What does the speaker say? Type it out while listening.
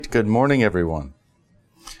Good morning, everyone.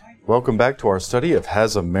 Welcome back to our study of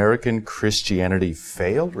Has American Christianity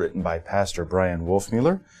Failed? Written by Pastor Brian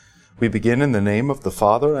Wolfmueller. We begin in the name of the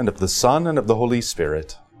Father, and of the Son, and of the Holy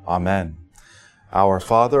Spirit. Amen. Our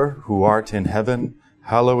Father, who art in heaven,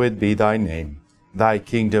 hallowed be thy name. Thy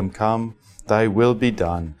kingdom come, thy will be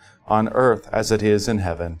done, on earth as it is in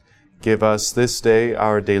heaven. Give us this day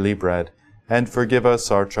our daily bread, and forgive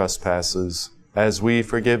us our trespasses, as we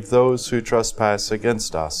forgive those who trespass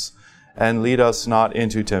against us. And lead us not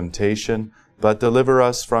into temptation, but deliver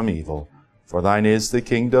us from evil. For thine is the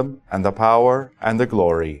kingdom, and the power, and the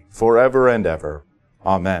glory, forever and ever.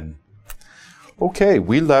 Amen. Okay,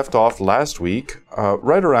 we left off last week,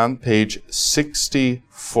 right around page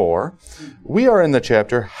 64. We are in the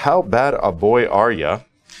chapter, How Bad a Boy Are Ya?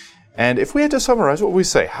 And if we had to summarize, what would we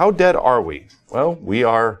say? How dead are we? Well, we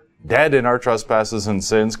are dead in our trespasses and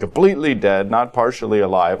sins, completely dead, not partially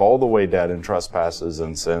alive, all the way dead in trespasses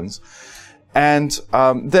and sins. And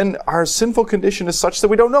then our sinful condition is such that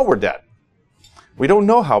we don't know we're dead. We don't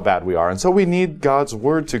know how bad we are. And so we need God's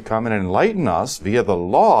Word to come and enlighten us via the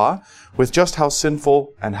law with just how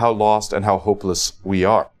sinful and how lost and how hopeless we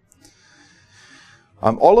are.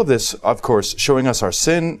 All of this, of course, showing us our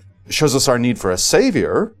sin, shows us our need for a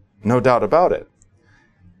Savior, no doubt about it.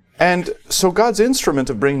 And so God's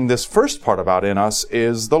instrument of bringing this first part about in us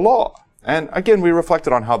is the law. And again, we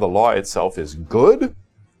reflected on how the law itself is good,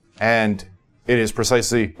 and it is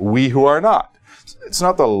precisely we who are not. It's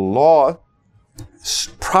not the law,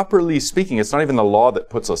 properly speaking, it's not even the law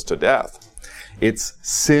that puts us to death. It's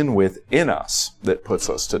sin within us that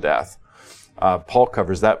puts us to death. Paul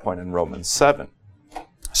covers that point in Romans 7.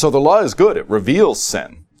 So the law is good. It reveals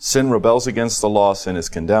sin. Sin rebels against the law. Sin is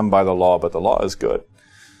condemned by the law, but the law is good.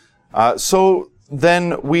 So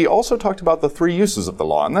then we also talked about the three uses of the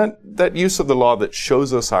law. And that use of the law that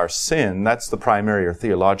shows us our sin, that's the primary or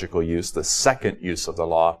theological use. The second use of the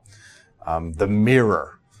law, the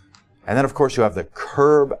mirror. And then, of course, you have the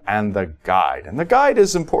curb and the guide. And the guide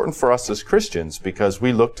is important for us as Christians because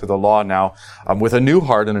we look to the law now with a new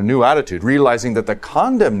heart and a new attitude, realizing that the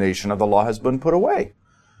condemnation of the law has been put away.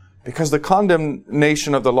 Because the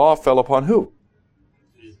condemnation of the law fell upon who?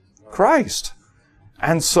 Christ.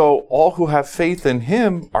 And so all who have faith in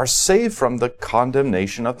Him are saved from the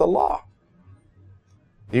condemnation of the law.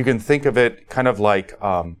 You can think of it kind of like,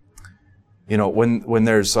 when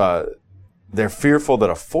there's, they're fearful that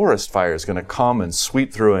a forest fire is going to come and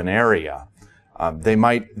sweep through an area. They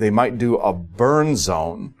might do a burn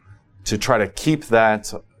zone to try to keep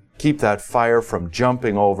that fire from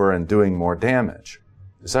jumping over and doing more damage.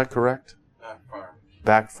 Is that correct?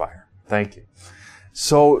 Backfire. Thank you.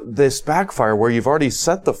 So this backfire, where you've already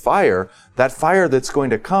set the fire, that fire that's going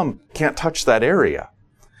to come can't touch that area.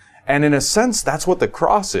 And in a sense, that's what the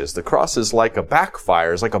cross is. The cross is like a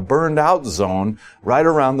backfire, it's like a burned out zone right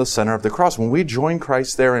around the center of the cross. When we join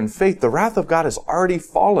Christ there in faith, the wrath of God has already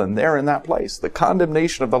fallen there in that place. The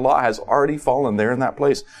condemnation of the law has already fallen there in that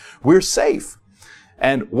place. We're safe.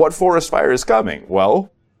 And what forest fire is coming? Well,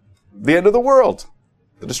 the end of the world.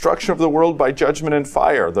 The destruction of the world by judgment and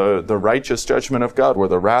fire, the righteous judgment of God, where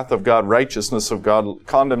the wrath of God, righteousness of God,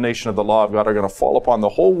 condemnation of the law of God are going to fall upon the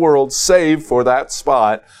whole world, save for that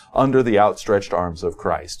spot under the outstretched arms of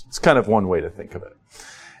Christ. It's kind of one way to think of it.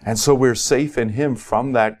 And so we're safe in Him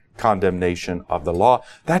from that condemnation of the law.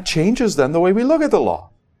 That changes then the way we look at the law.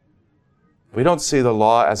 We don't see the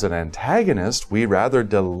law as an antagonist. We rather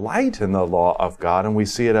delight in the law of God, and we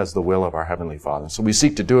see it as the will of our Heavenly Father. So we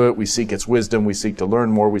seek to do it. We seek its wisdom. We seek to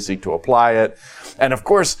learn more. We seek to apply it. And of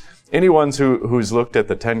course, anyone who's looked at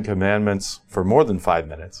the Ten Commandments for more than 5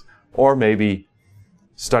 minutes, or maybe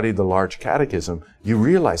studied the large catechism, you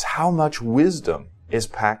realize how much wisdom is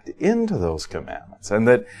packed into those commandments, and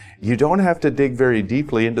that you don't have to dig very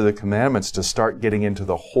deeply into the commandments to start getting into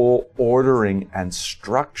the whole ordering and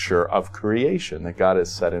structure of creation that God has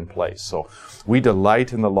set in place. So we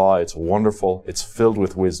delight in the law. It's wonderful. It's filled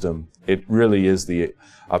with wisdom. It really is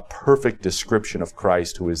a perfect description of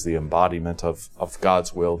Christ, who is the embodiment of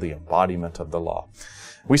God's will, the embodiment of the law.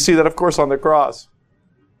 We see that, of course, on the cross,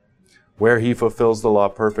 where He fulfills the law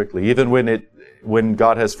perfectly. Even when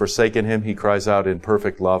God has forsaken Him, He cries out in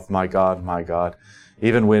perfect love, my God, my God.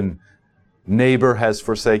 Even when neighbor has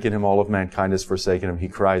forsaken Him, all of mankind has forsaken Him, He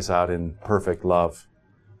cries out in perfect love,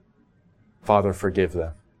 Father, forgive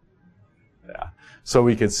them. Yeah. So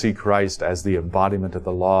we can see Christ as the embodiment of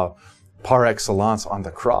the law par excellence on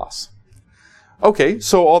the cross. Okay,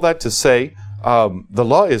 so all that to say, the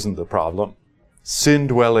law isn't the problem. Sin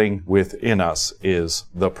dwelling within us is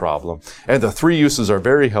the problem. And the three uses are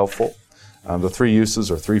very helpful. The three uses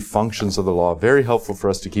or three functions of the law, very helpful for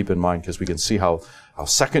us to keep in mind because we can see how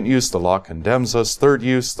Second use, the law condemns us. Third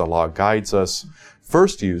use, the law guides us.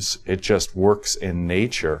 First use, it just works in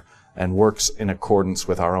nature and works in accordance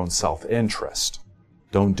with our own self-interest.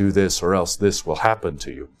 Don't do this or else this will happen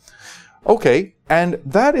to you. Okay, and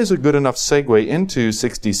that is a good enough segue into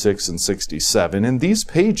 66 and 67. In these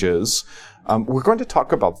pages, we're going to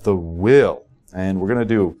talk about the will. And we're going to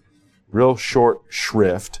do real short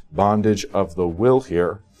shrift, bondage of the will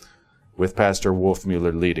here, with Pastor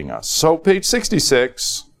Wolfmueller leading us. So page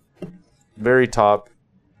 66, very top,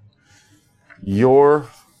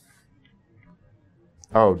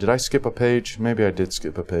 oh, did I skip a page? Maybe I did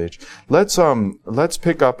skip a page. Let's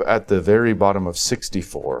pick up at the very bottom of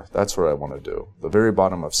 64. That's what I want to do. The very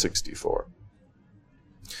bottom of 64.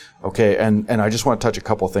 Okay, and I just want to touch a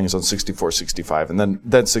couple things on 64, 65, and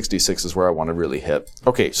then 66 is where I want to really hit.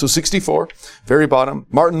 Okay, so 64, very bottom.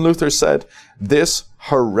 Martin Luther said, this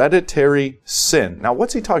hereditary sin. Now,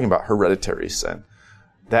 what's he talking about, hereditary sin?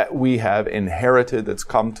 That we have inherited, that's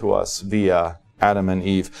come to us via Adam and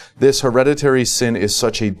Eve. This hereditary sin is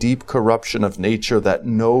such a deep corruption of nature that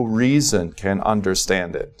no reason can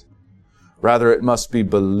understand it. Rather, it must be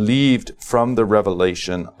believed from the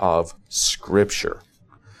revelation of Scripture.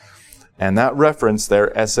 And that reference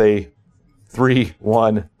there, SA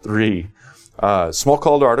 313, small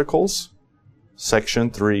called articles,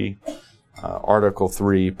 section 3, article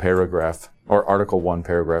 3, paragraph, or article 1,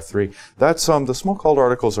 paragraph 3. That's, the small called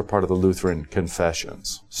articles are part of the Lutheran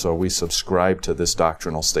confessions. So we subscribe to this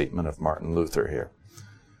doctrinal statement of Martin Luther here.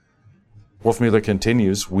 Wolfmueller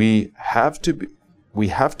continues, we have to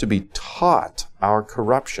be taught our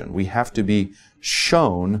corruption. We have to be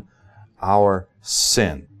shown our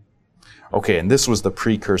sin. Okay, and this was the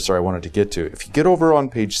precursor I wanted to get to. If you get over on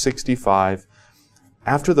page 65,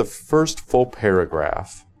 after the first full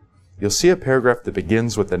paragraph, you'll see a paragraph that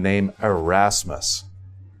begins with the name Erasmus.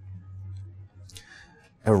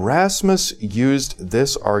 Erasmus used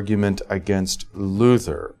this argument against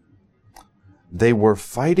Luther. They were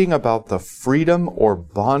fighting about the freedom or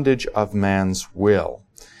bondage of man's will.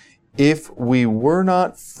 If we were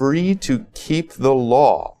not free to keep the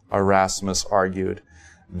law, Erasmus argued,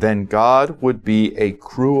 then God would be a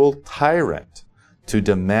cruel tyrant to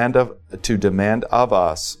demand of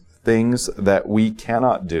us things that we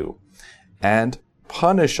cannot do, and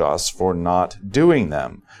punish us for not doing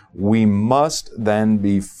them. We must then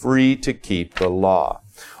be free to keep the law.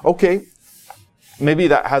 Okay, maybe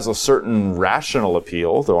that has a certain rational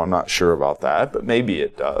appeal, though I'm not sure about that, but maybe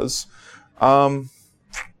it does.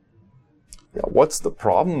 What's the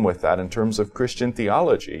problem with that in terms of Christian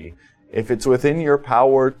theology? If it's within your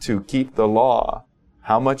power to keep the law,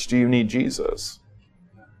 how much do you need Jesus?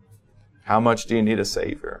 How much do you need a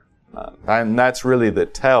Savior? And that's really the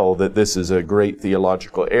tell that this is a great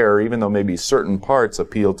theological error, even though maybe certain parts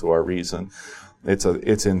appeal to our reason. It's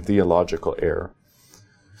in theological error.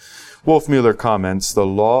 Wolfmueller comments, the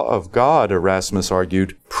law of God, Erasmus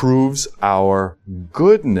argued, proves our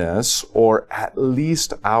goodness, or at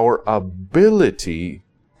least our ability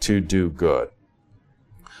to do good.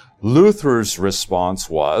 Luther's response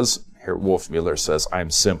was, here Wolfmueller says,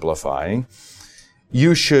 I'm simplifying,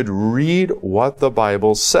 you should read what the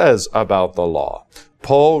Bible says about the law.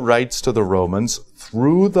 Paul writes to the Romans,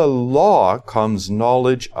 through the law comes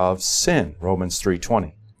knowledge of sin, Romans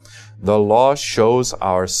 3:20. The law shows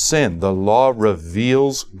our sin. The law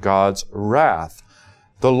reveals God's wrath.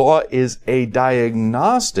 The law is a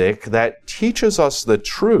diagnostic that teaches us the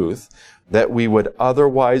truth that we would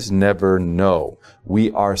otherwise never know.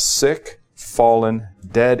 We are sick, fallen,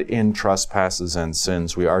 dead in trespasses and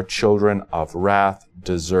sins. We are children of wrath,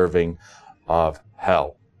 deserving of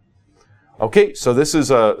hell. Okay, so this is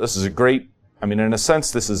a great, in a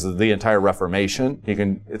sense, this is the entire Reformation.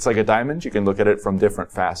 It's like a diamond. You can look at it from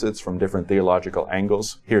different facets, from different theological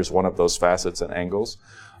angles. Here's one of those facets and angles.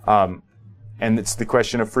 And it's the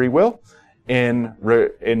question of free will in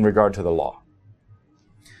regard to the law.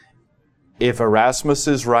 If Erasmus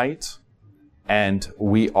is right, and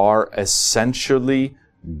we are essentially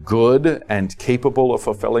good and capable of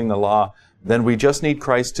fulfilling the law, then we just need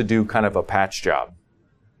Christ to do kind of a patch job.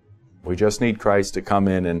 We just need Christ to come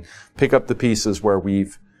in and pick up the pieces where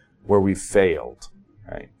we've failed.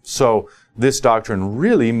 Right? So this doctrine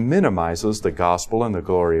really minimizes the gospel and the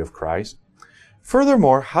glory of Christ.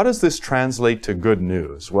 Furthermore, how does this translate to good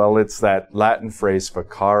news? Well, it's that Latin phrase,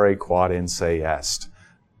 facere quod in se est,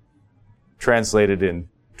 translated in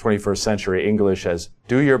 21st century English as,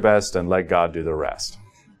 do your best and let God do the rest.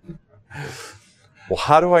 Well,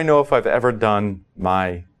 how do I know if I've ever done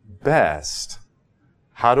my best?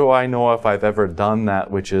 How do I know if I've ever done that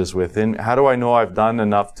which is within? How do I know I've done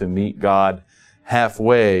enough to meet God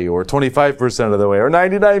halfway or 25% of the way or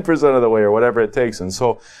 99% of the way or whatever it takes. And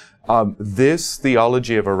so this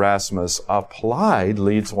theology of Erasmus applied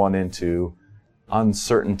leads one into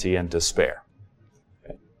uncertainty and despair.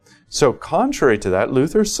 Okay. So contrary to that,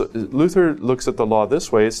 Luther looks at the law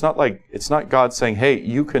this way. It's not God saying, hey,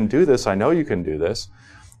 you can do this, I know you can do this,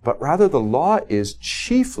 but rather the law is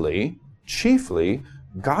chiefly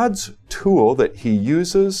God's tool that he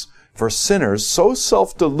uses for sinners so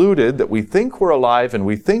self-deluded that we think we're alive and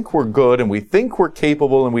we think we're good and we think we're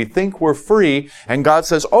capable and we think we're free. And God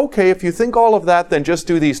says, okay, if you think all of that, then just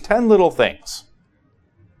do these 10 little things.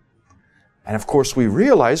 And of course, we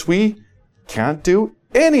realize we can't do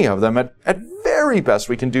any of them. At very best,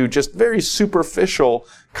 we can do just very superficial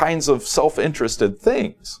kinds of self-interested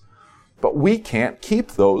things. But we can't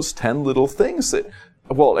keep those 10 little things that,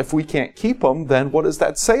 well, if we can't keep them, then what does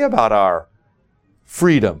that say about our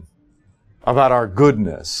freedom? About our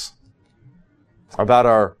goodness, about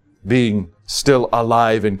our being still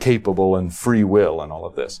alive and capable and free will and all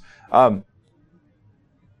of this.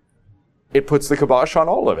 It puts the kibosh on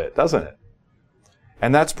all of it, doesn't it?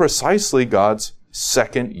 And that's precisely God's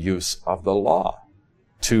second use of the law,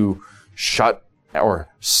 to shut or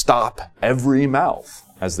stop every mouth,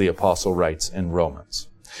 as the apostle writes in Romans.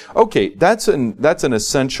 Okay, that's an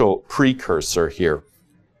essential precursor here.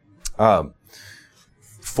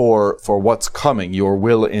 For what's coming, your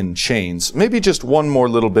will in chains. Maybe just one more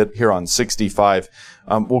little bit here on 65.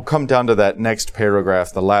 We'll come down to that next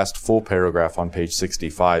paragraph, the last full paragraph on page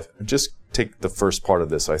 65. Just take the first part of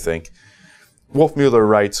this, I think. Wolfmueller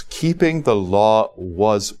writes, keeping the law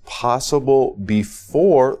was possible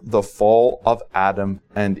before the fall of Adam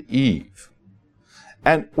and Eve.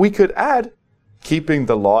 And we could add, keeping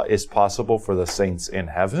the law is possible for the saints in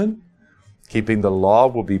heaven. Keeping the law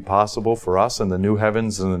will be possible for us in the new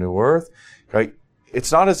heavens and the new earth. Right?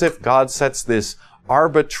 It's not as if God sets this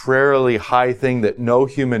arbitrarily high thing that no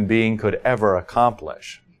human being could ever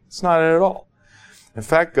accomplish. It's not it at all. In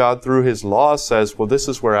fact, God, through his law, says, well, this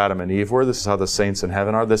is where Adam and Eve were. This is how the saints in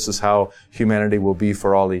heaven are. This is how humanity will be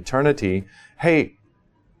for all eternity. Hey,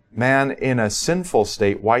 man in a sinful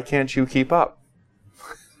state, why can't you keep up?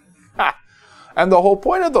 And the whole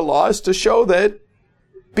point of the law is to show that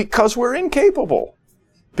because we're incapable,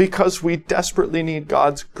 because we desperately need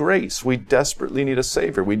God's grace, we desperately need a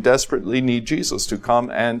Savior, we desperately need Jesus to come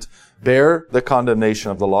and bear the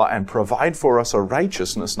condemnation of the law and provide for us a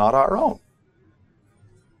righteousness not our own.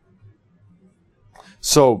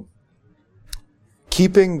 So,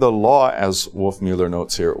 keeping the law, as Wolfmueller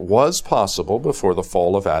notes here, was possible before the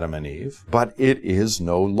fall of Adam and Eve, but it is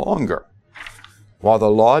no longer. While the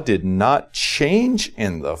law did not change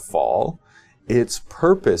in the fall, its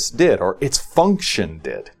purpose did, or its function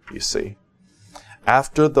did, you see.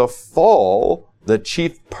 After the fall, the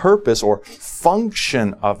chief purpose or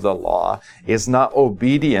function of the law is not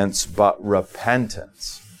obedience, but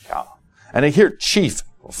repentance. Yeah. And here, chief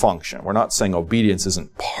function. We're not saying obedience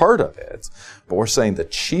isn't part of it, but we're saying the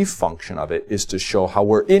chief function of it is to show how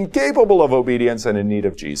we're incapable of obedience and in need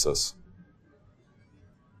of Jesus.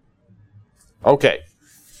 Okay.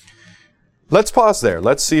 Let's pause there.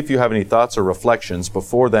 Let's see if you have any thoughts or reflections.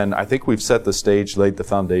 Before then, I think we've set the stage, laid the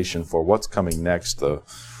foundation for what's coming next,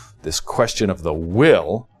 this question of the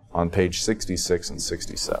will on page 66 and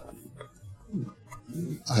 67.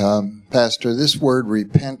 Pastor, this word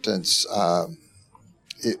repentance,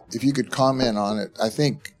 if you could comment on it,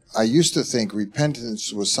 I used to think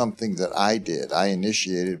repentance was something that I did, I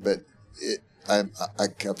initiated, but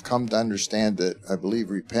I've come to understand that I believe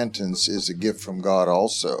repentance is a gift from God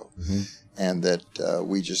also. Mm-hmm. And that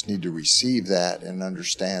we just need to receive that and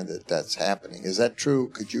understand that that's happening. Is that true?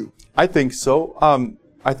 Could you? I think so.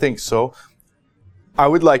 I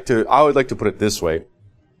would like to put it this way.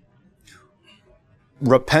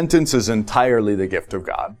 Repentance is entirely the gift of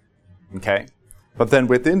God. Okay? But then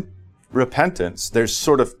within repentance, there's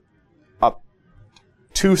sort of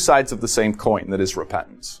two sides of the same coin that is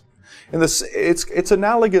repentance. And it's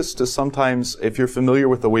analogous to sometimes, if you're familiar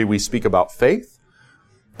with the way we speak about faith,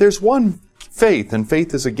 there's one faith, and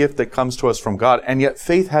faith is a gift that comes to us from God, and yet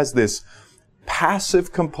faith has this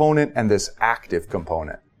passive component and this active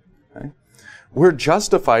component. Okay? We're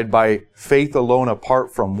justified by faith alone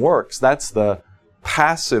apart from works. That's the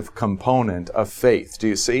passive component of faith. Do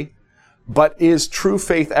you see? But is true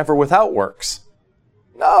faith ever without works?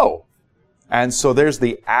 No. And so there's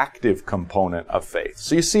the active component of faith.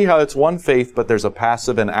 So you see how it's one faith, but there's a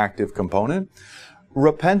passive and active component.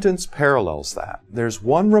 repentance parallels that. There's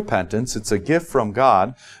one repentance, it's a gift from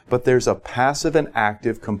God, but there's a passive and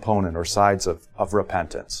active component or sides of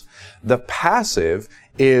repentance. The passive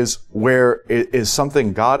is where it is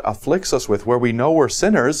something God afflicts us with, where we know we're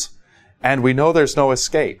sinners and we know there's no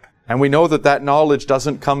escape. And we know that that knowledge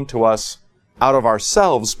doesn't come to us out of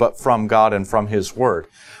ourselves, but from God and from His Word.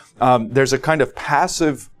 There's a kind of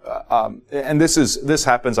passive, and this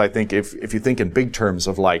happens, I think, if you think in big terms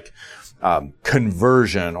of like,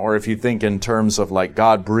 conversion, or if you think in terms of like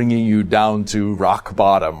God bringing you down to rock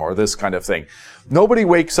bottom or this kind of thing. Nobody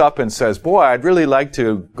wakes up and says, boy, I'd really like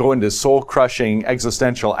to go into soul-crushing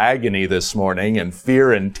existential agony this morning and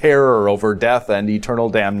fear and terror over death and eternal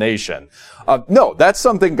damnation. No, that's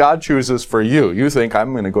something God chooses for you. You think,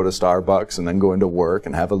 I'm going to go to Starbucks and then go into work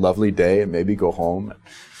and have a lovely day and maybe go home and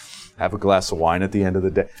have a glass of wine at the end of the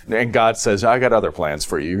day. And God says, I got other plans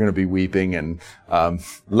for you. You're going to be weeping and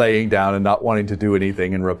laying down and not wanting to do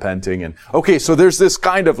anything and repenting. And okay, so there's this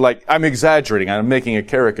kind of like, I'm exaggerating. I'm making a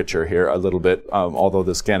caricature here a little bit, although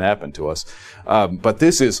this can happen to us. But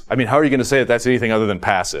this is, I mean, how are you going to say that that's anything other than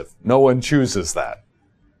passive? No one chooses that.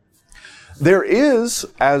 There is,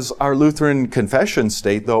 as our Lutheran confessions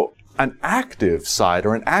state, though, an active side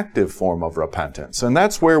or an active form of repentance. And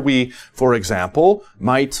that's where we, for example,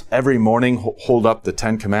 might every morning hold up the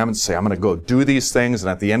 10 Commandments, say, I'm going to go do these things. And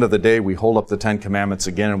at the end of the day, we hold up the 10 Commandments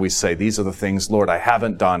again and we say, these are the things, Lord, I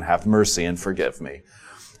haven't done. Have mercy and forgive me.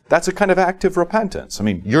 That's a kind of active repentance. I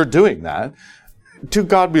mean, you're doing that. To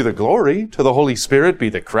God be the glory. To the Holy Spirit be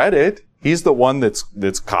the credit. He's the one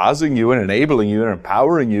that's causing you and enabling you and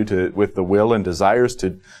empowering you with the will and desires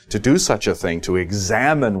to do such a thing, to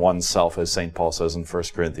examine oneself, as St. Paul says in 1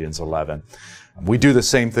 Corinthians 11. We do the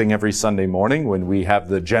same thing every Sunday morning when we have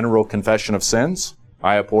the general confession of sins.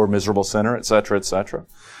 I, a poor, miserable sinner, etc., etc.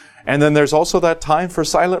 And then there's also that time for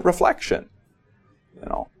silent reflection. You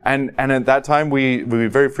know, and at that time we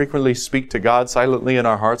very frequently speak to God silently in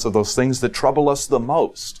our hearts of those things that trouble us the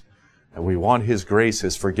most. And we want His grace,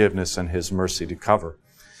 His forgiveness, and His mercy to cover.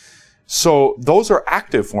 So those are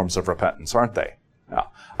active forms of repentance, aren't they?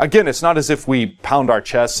 Now, again, it's not as if we pound our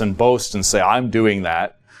chests and boast and say, I'm doing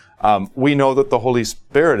that. We know that the Holy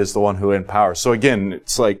Spirit is the one who empowers. So again,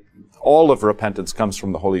 it's like all of repentance comes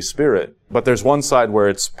from the Holy Spirit. But there's one side where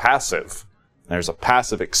it's passive. There's a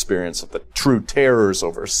passive experience of the true terrors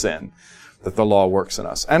over sin that the law works in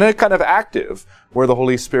us. And a kind of active, where the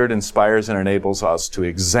Holy Spirit inspires and enables us to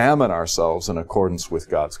examine ourselves in accordance with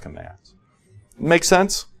God's commands. Make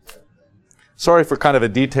sense? Sorry for kind of a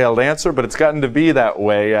detailed answer, but it's gotten to be that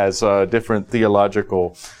way as different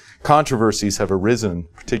theological controversies have arisen,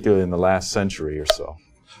 particularly in the last century or so.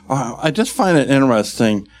 I just find it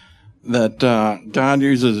interesting that God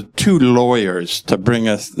uses two lawyers to bring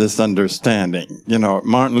us this understanding. You know,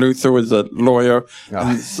 Martin Luther was a lawyer,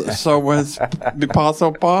 and so was the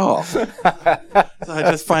Apostle Paul. So I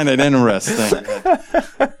just find it interesting.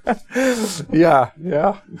 Yeah.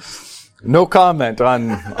 No comment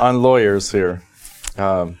on lawyers here.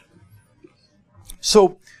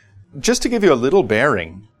 So, just to give you a little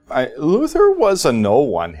bearing, Luther was a no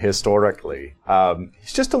one historically.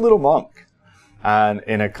 He's just a little monk. And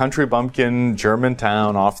in a country bumpkin German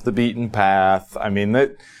town off the beaten path. I mean,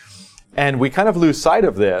 and we kind of lose sight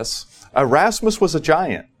of this. Erasmus was a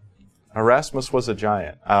giant.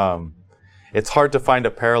 It's hard to find a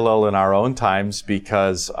parallel in our own times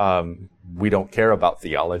because we don't care about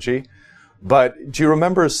theology. But do you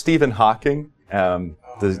remember Stephen Hawking?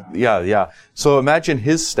 So imagine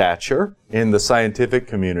his stature in the scientific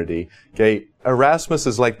community. Okay, Erasmus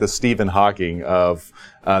is like the Stephen Hawking of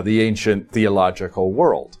the ancient theological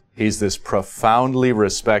world. He's this profoundly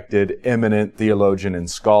respected, eminent theologian and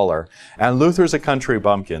scholar. And Luther's a country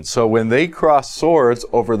bumpkin. So when they cross swords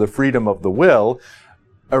over the freedom of the will,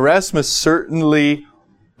 Erasmus certainly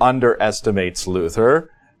underestimates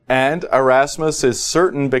Luther. And Erasmus is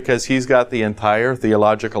certain, because he's got the entire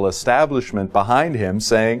theological establishment behind him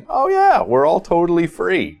saying, oh yeah, we're all totally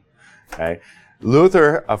free. Okay.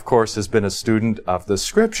 Luther, of course, has been a student of the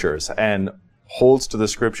Scriptures and holds to the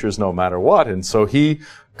Scriptures no matter what. And so he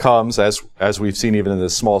comes, as we've seen even in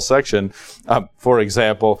this small section, for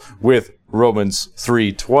example, with Romans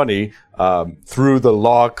 3:20, through the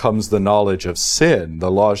law comes the knowledge of sin.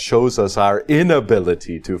 The law shows us our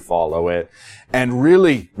inability to follow it. And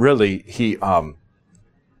really, he, I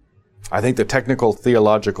think the technical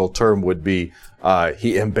theological term would be,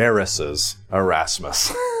 he embarrasses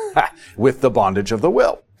Erasmus with the bondage of the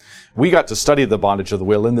will. We got to study the bondage of the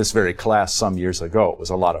will in this very class some years ago. It was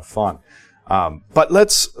a lot of fun. But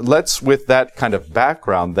let's, with that kind of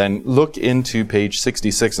background, then look into page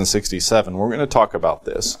 66 and 67. We're going to talk about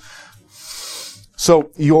this.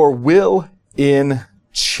 So your will in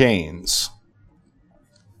chains.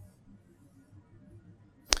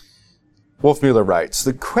 Wolfmueller writes,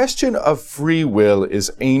 the question of free will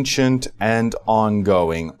is ancient and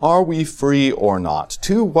ongoing. Are we free or not?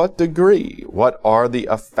 To what degree? What are the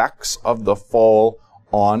effects of the fall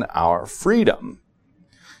on our freedom?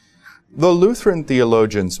 The Lutheran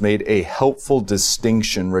theologians made a helpful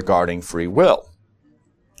distinction regarding free will.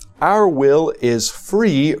 Our will is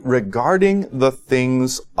free regarding the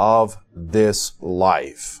things of this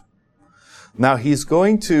life. Now, he's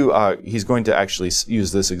going to actually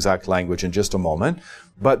use this exact language in just a moment,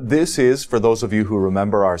 but this is, for those of you who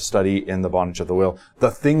remember our study in the Bondage of the Will,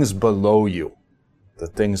 the things below you. The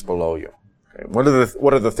things below you. Okay.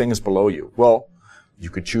 What are the things below you? Well,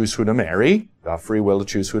 you could choose who to marry, free will to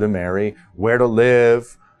choose who to marry, where to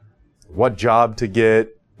live, what job to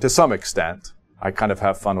get, to some extent. I kind of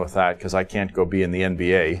have fun with that because I can't go be in the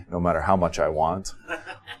NBA no matter how much I want.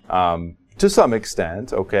 To some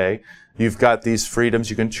extent, okay. You've got these freedoms.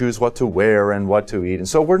 You can choose what to wear and what to eat. And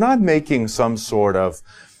so we're not making some sort of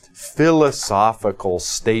philosophical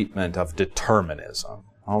statement of determinism.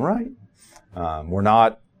 All right? We're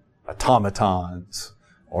not automatons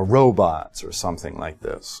or robots or something like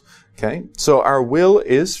this. Okay? So our will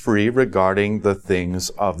is free regarding the things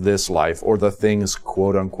of this life or the things,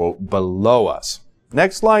 quote unquote, below us.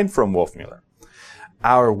 Next line from Wolfmueller.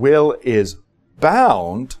 Our will is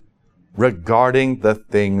bound regarding the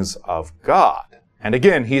things of God. And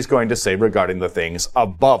again, he's going to say regarding the things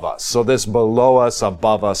above us. So this below us,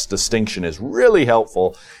 above us distinction is really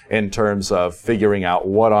helpful in terms of figuring out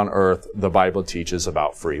what on earth the Bible teaches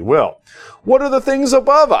about free will. What are the things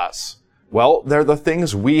above us? Well, they're the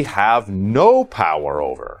things we have no power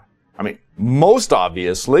over. I mean, most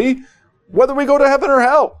obviously, whether we go to heaven or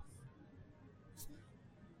hell.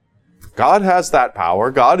 God has that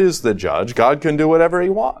power. God is the judge. God can do whatever he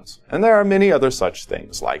wants. And there are many other such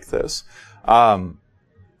things like this.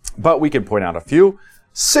 But we can point out a few.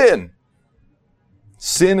 Sin.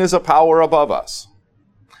 Sin is a power above us.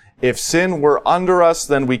 If sin were under us,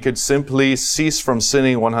 then we could simply cease from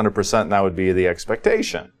sinning 100%, and that would be the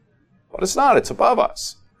expectation. But it's not. It's above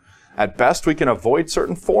us. At best, we can avoid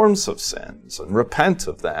certain forms of sins and repent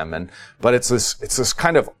of them. But it's this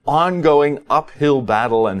kind of ongoing uphill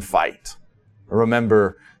battle and fight.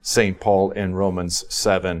 Remember St. Paul in Romans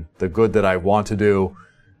 7, the good that I want to do,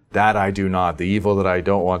 that I do not. The evil that I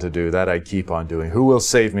don't want to do, that I keep on doing. Who will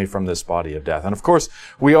save me from this body of death? And of course,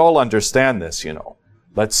 we all understand this, you know.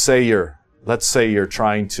 Let's say you're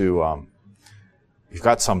trying to, you've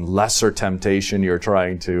got some lesser temptation you're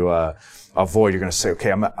trying to, avoid. You're going to say, okay,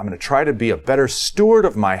 I'm going to try to be a better steward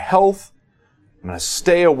of my health. I'm going to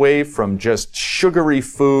stay away from just sugary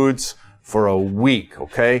foods for a week,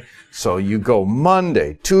 okay? So you go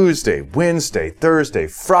Monday, Tuesday, Wednesday, Thursday,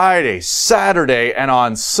 Friday, Saturday, and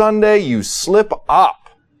on Sunday you slip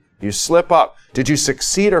up. You slip up. Did you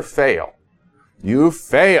succeed or fail? You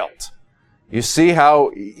failed. You see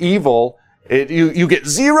how evil, you get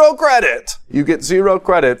zero credit. You get zero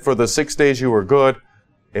credit for the 6 days you were good.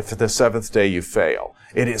 If the seventh day you fail.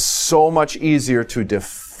 It is so much easier to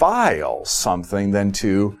defile something than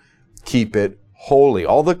to keep it holy.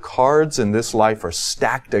 All the cards in this life are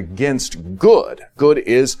stacked against good. Good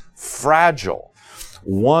is fragile.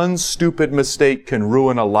 One stupid mistake can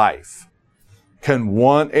ruin a life.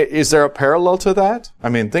 Is there a parallel to that? I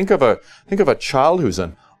mean, think of a child who's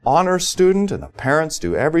an honor student and the parents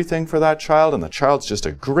do everything for that child and the child's just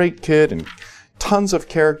a great kid and tons of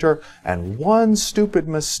character, and one stupid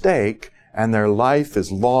mistake and their life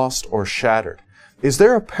is lost or shattered. Is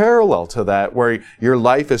there a parallel to that where your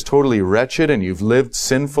life is totally wretched and you've lived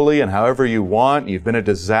sinfully and however you want, you've been a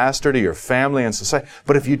disaster to your family and society,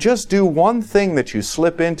 but if you just do one thing that you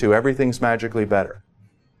slip into, everything's magically better?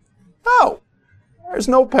 No, there's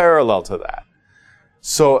no parallel to that.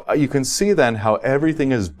 So you can see then how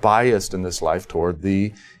everything is biased in this life toward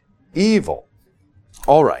the evil.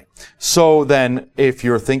 All right. So then, if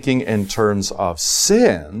you're thinking in terms of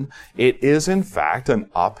sin, it is in fact an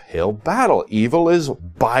uphill battle. Evil is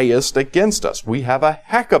biased against us. We have a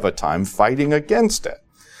heck of a time fighting against it.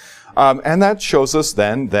 And that shows us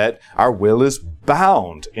then that our will is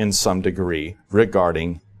bound in some degree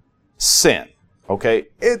regarding sin. Okay?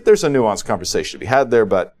 There's a nuanced conversation to be had there,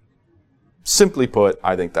 but simply put,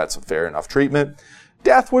 I think that's a fair enough treatment.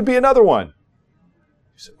 Death would be another one.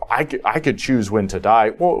 I could choose when to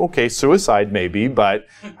die. Well, okay, suicide maybe, but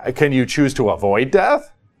can you choose to avoid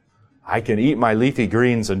death? I can eat my leafy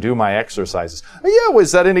greens and do my exercises. Yeah,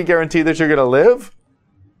 was that any guarantee that you're going to live?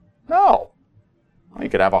 No. You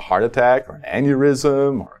could have a heart attack or an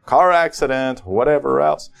aneurysm or a car accident or whatever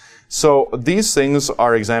else. So these things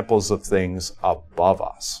are examples of things above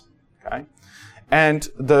us. Okay? And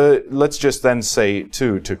let's just then say,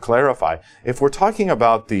 too, to clarify, if we're talking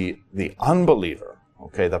about the unbeliever,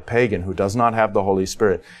 okay, the pagan who does not have the Holy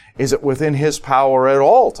Spirit, is it within his power at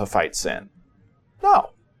all to fight sin?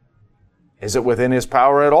 No. Is it within his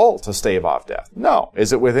power at all to stave off death? No.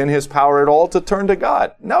 Is it within his power at all to turn to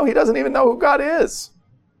God? No, he doesn't even know who God is.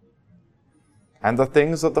 And the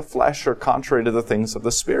things of the flesh are contrary to the things of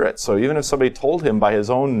the Spirit. So even if somebody told him by his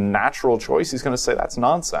own natural choice, he's going to say, that's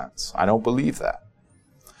nonsense. I don't believe that.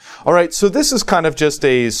 All right, so this is kind of just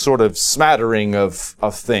a sort of smattering of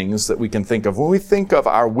things that we can think of when we think of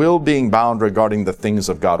our will being bound regarding the things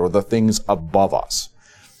of God or the things above us.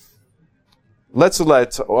 Let's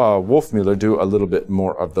let Wolfmueller do a little bit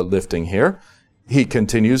more of the lifting here. He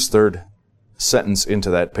continues, third sentence into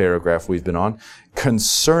that paragraph we've been on,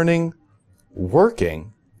 concerning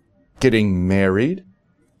working, getting married,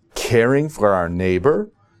 caring for our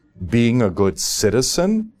neighbor, being a good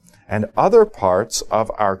citizen, and other parts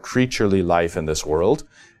of our creaturely life in this world,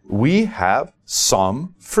 we have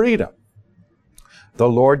some freedom. The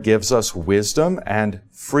Lord gives us wisdom and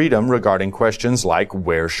freedom regarding questions like,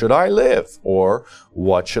 where should I live? Or,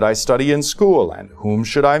 what should I study in school? And whom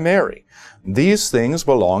should I marry? These things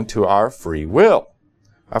belong to our free will.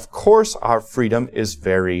 Of course, our freedom is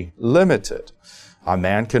very limited. A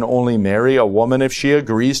man can only marry a woman if she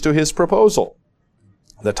agrees to his proposal.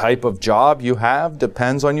 The type of job you have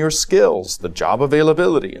depends on your skills, the job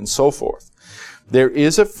availability, and so forth. There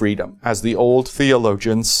is a freedom, as the old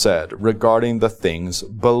theologians said, regarding the things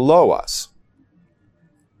below us.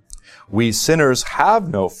 We sinners have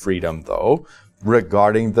no freedom, though,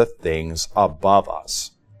 regarding the things above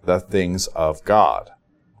us, the things of God.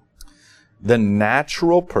 The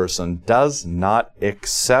natural person does not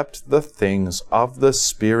accept the things of the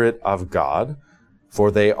Spirit of God,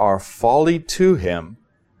 for they are folly to him,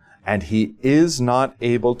 and he is not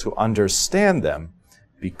able to understand them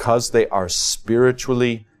because they are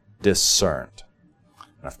spiritually discerned.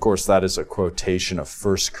 And of course, that is a quotation of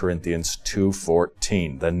 1 Corinthians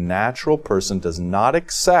 2:14. The natural person does not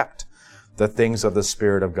accept the things of the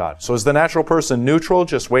Spirit of God. So is the natural person neutral,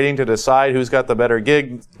 just waiting to decide who's got the better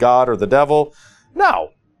gig, God or the devil?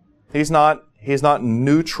 No. He's not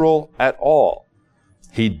neutral at all.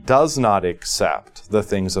 He does not accept the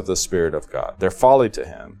things of the Spirit of God. They're folly to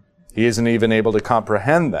him. He isn't even able to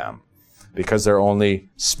comprehend them because they're only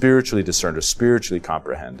spiritually discerned or spiritually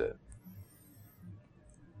comprehended.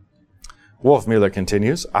 Wolfmueller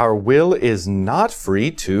continues, our will is not free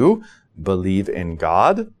to believe in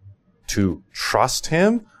God, to trust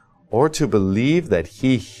him, or to believe that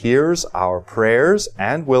he hears our prayers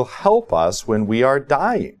and will help us when we are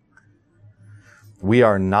dying. We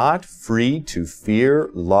are not free to fear,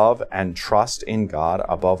 love, and trust in God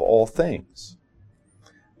above all things.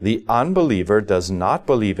 The unbeliever does not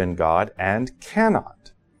believe in God and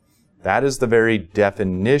cannot. That is the very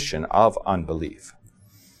definition of unbelief.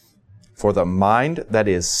 For the mind that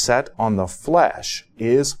is set on the flesh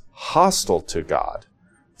is hostile to God,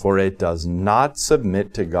 for it does not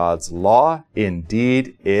submit to God's law.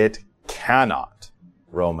 Indeed, it cannot.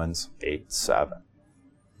 Romans 8:7.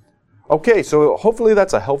 Okay, so hopefully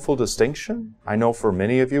that's a helpful distinction. I know for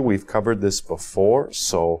many of you we've covered this before,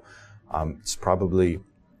 so it's probably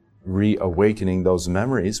reawakening those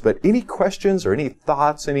memories. But any questions or any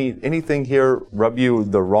thoughts, anything here rub you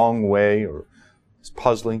the wrong way or is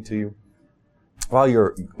puzzling to you? While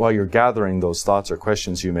you're gathering those thoughts or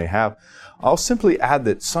questions you may have, I'll simply add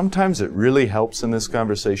that sometimes it really helps in this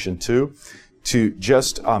conversation too to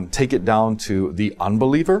just take it down to the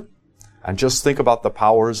unbeliever and just think about the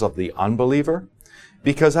powers of the unbeliever.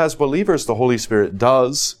 Because as believers, the Holy Spirit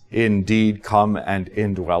does indeed come and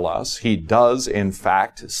indwell us. He does, in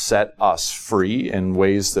fact, set us free in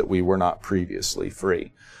ways that we were not previously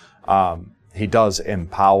free. He does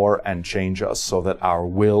empower and change us so that our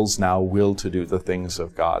wills now will to do the things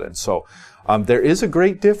of God. And so there is a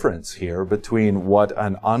great difference here between what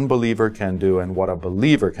an unbeliever can do and what a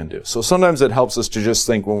believer can do. So sometimes it helps us to just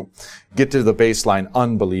think, well, get to the baseline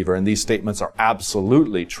unbeliever, and these statements are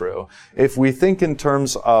absolutely true. If we think in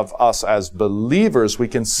terms of us as believers, we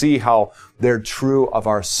can see how they're true of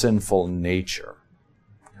our sinful nature.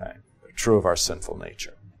 Okay? They're true of our sinful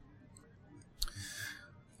nature.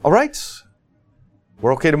 All right.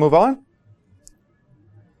 We're okay to move on?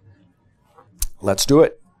 Let's do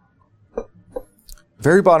it.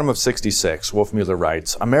 Very bottom of 66, Wolfmueller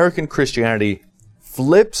writes, American Christianity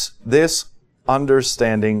flips this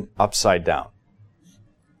understanding upside down.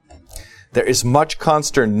 There is much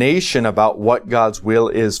consternation about what God's will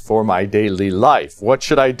is for my daily life. What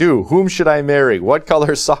should I do? Whom should I marry? What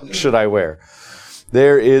color socks should I wear?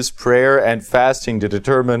 There is prayer and fasting to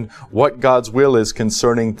determine what God's will is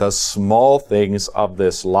concerning the small things of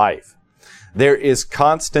this life. There is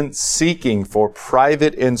constant seeking for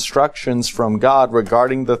private instructions from God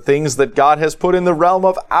regarding the things that God has put in the realm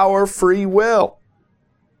of our free will.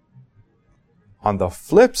 On the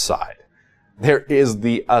flip side, there is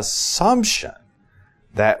the assumption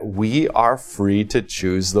that we are free to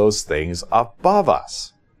choose those things above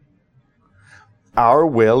us. Our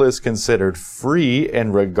will is considered free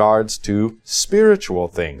in regards to spiritual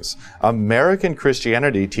things. American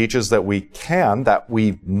Christianity teaches that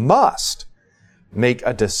we must make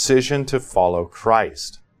a decision to follow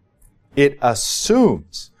Christ. It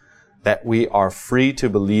assumes that we are free to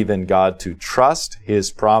believe in God, to trust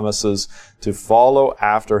His promises, to follow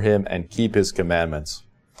after Him and keep His commandments.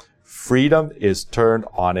 Freedom is turned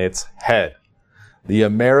on its head. The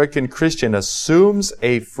American Christian assumes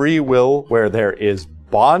a free will where there is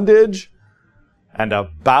bondage and a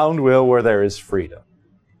bound will where there is freedom.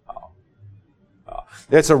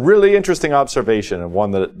 It's a really interesting observation and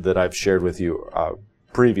one that I've shared with you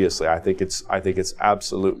previously. I think it's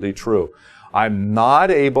absolutely true. I'm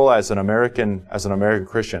not able, as an American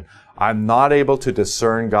Christian, I'm not able to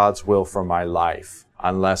discern God's will for my life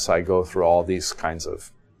unless I go through all these kinds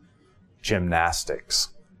of gymnastics.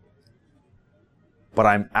 But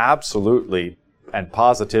I'm absolutely and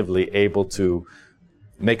positively able to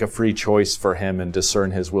make a free choice for Him and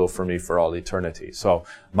discern His will for me for all eternity. So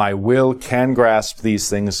my will can grasp these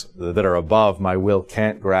things that are above. My will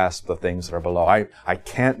can't grasp the things that are below. I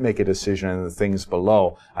can't make a decision in the things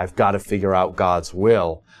below. I've got to figure out God's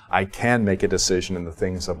will. I can make a decision in the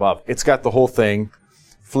things above. It's got the whole thing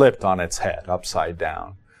flipped on its head, upside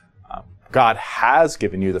down. God has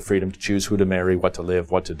given you the freedom to choose who to marry, what to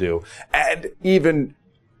live, what to do. And even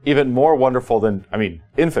more wonderful than,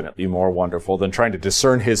 infinitely more wonderful than trying to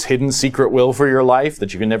discern His hidden secret will for your life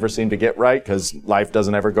that you can never seem to get right because life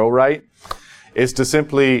doesn't ever go right, is to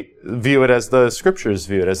simply view it as the Scriptures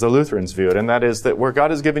view it, as the Lutherans view it, and that is that where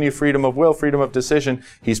God has given you freedom of will, freedom of decision,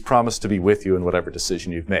 He's promised to be with you in whatever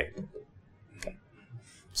decision you've made.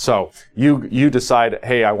 So you decide,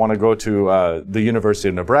 hey, I want to go to the University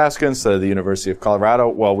of Nebraska instead of the University of Colorado.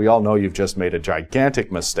 Well, we all know you've just made a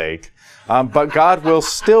gigantic mistake. But God will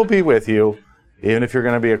still be with you, even if you're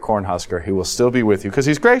going to be a Cornhusker. He will still be with you because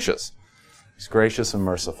He's gracious. He's gracious and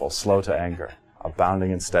merciful, slow to anger,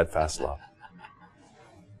 abounding in steadfast love.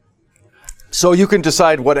 So you can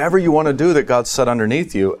decide whatever you want to do that God's set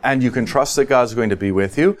underneath you, and you can trust that God's going to be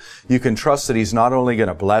with you. You can trust that He's not only going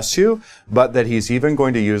to bless you, but that He's even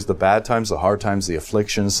going to use the bad times, the hard times, the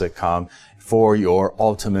afflictions that come for your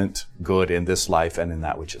ultimate good in this life and in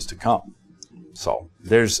that which is to come. So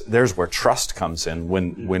there's where trust comes in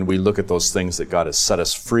when we look at those things that God has set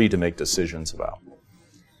us free to make decisions about.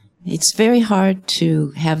 It's very hard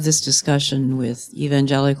to have this discussion with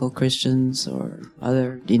evangelical Christians or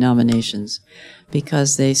other denominations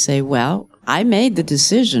because they say, well, I made the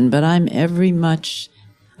decision, but I'm every much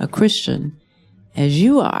a Christian as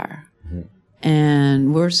you are. Mm-hmm.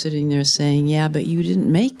 And we're sitting there saying, yeah, but you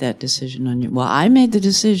didn't make that decision on your... Well, I made the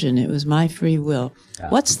decision. It was my free will. Yeah.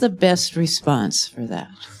 What's the best response for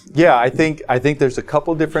that? Yeah, I think there's a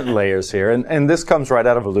couple different layers here, and this comes right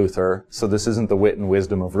out of Luther, so this isn't the wit and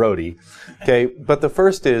wisdom of Rhodey. Okay, but the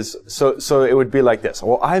first is, so it would be like this.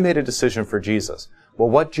 Well, I made a decision for Jesus. Well,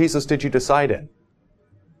 what Jesus did you decide in?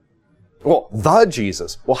 Well, the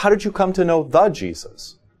Jesus. Well, how did you come to know the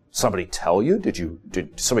Jesus? Somebody tell you?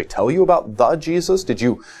 Did somebody tell you about the Jesus? Did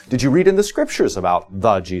you read in the Scriptures about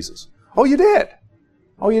the Jesus? Oh, you did.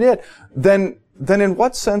 Oh, you did. Then in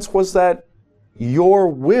what sense was that your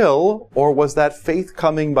will, or was that faith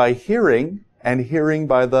coming by hearing and hearing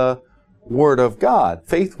by the Word of God?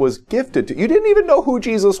 Faith was gifted to you. You didn't even know who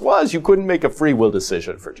Jesus was. You couldn't make a free will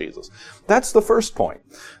decision for Jesus. That's the first point.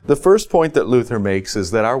 The first point that Luther makes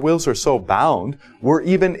is that our wills are so bound, we're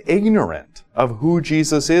even ignorant of who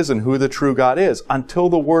Jesus is and who the true God is until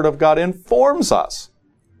the Word of God informs us.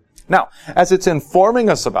 Now, as it's informing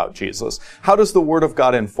us about Jesus, how does the Word of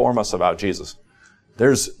God inform us about Jesus?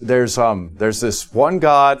 There's this one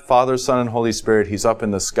God, Father, Son, and Holy Spirit. He's up in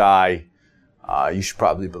the sky. You should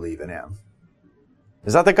probably believe in Him.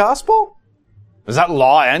 Is that the gospel? Is that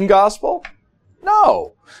law and gospel?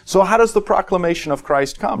 No. So how does the proclamation of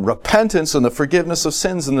Christ come? Repentance and the forgiveness of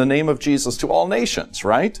sins in the name of Jesus to all nations,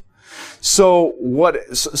 right? So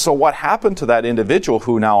what happened to that individual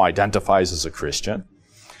who now identifies as a Christian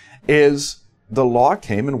is the law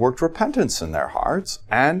came and worked repentance in their hearts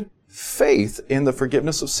and faith in the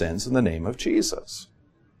forgiveness of sins in the name of Jesus.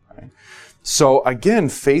 Right? So again,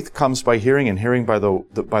 faith comes by hearing, and hearing by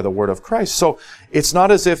the word of Christ. So it's not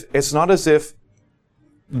as if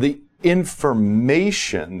the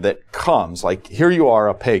information that comes, like here you are,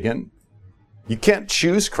 a pagan, you can't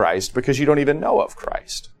choose Christ because you don't even know of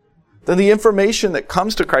Christ. Then the information that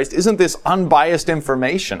comes to Christ isn't this unbiased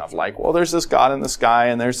information of like, well, there's this God in the sky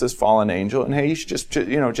and there's this fallen angel, and hey, you should just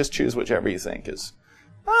choose whichever you think is.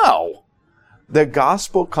 No. The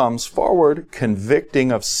gospel comes forward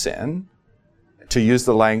convicting of sin, to use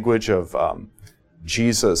the language of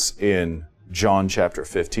Jesus in John chapter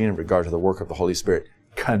 15 in regard to the work of the Holy Spirit,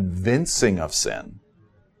 convincing of sin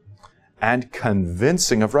and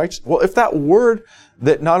convincing of righteousness. Well, if that word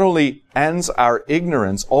that not only ends our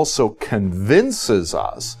ignorance also convinces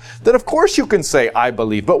us, then of course you can say, I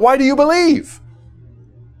believe. But why do you believe?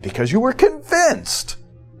 Because you were convinced.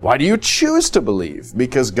 Why do you choose to believe?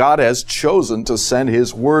 Because God has chosen to send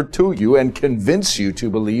His word to you and convince you to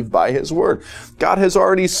believe by His word. God has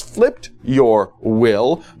already flipped your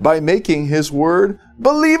will by making His word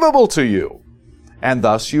believable to you. And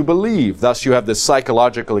thus you believe. Thus you have this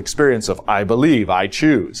psychological experience of, I believe, I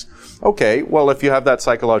choose. Okay, well, if you have that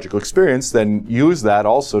psychological experience, then use that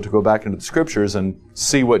also to go back into the scriptures and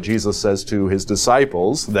see what Jesus says to His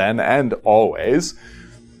disciples then and always.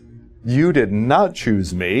 You did not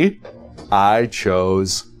choose me. I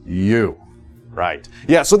chose you. Right.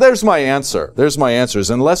 Yeah, so there's my answer. There's my answers.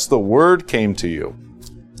 Unless the word came to you,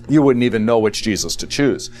 you wouldn't even know which Jesus to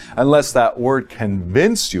choose. Unless that word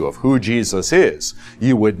convinced you of who Jesus is,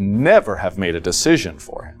 you would never have made a decision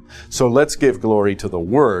for Him. So let's give glory to the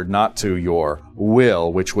word, not to your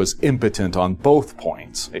will, which was impotent on both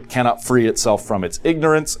points. It cannot free itself from its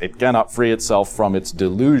ignorance. It cannot free itself from its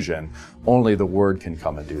delusion. Only the word can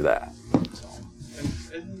come and do that. So.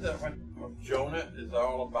 Isn't that what Jonah is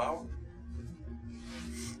all about?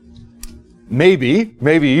 Maybe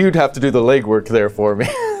you'd have to do the legwork there for me.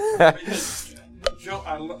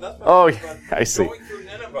 Oh, I see. Going through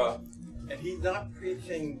Nineveh, and he's not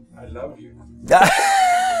preaching, I love you. God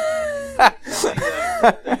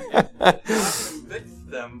convicts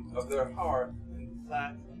them of their heart and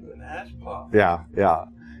sat to an ash pot. Yeah.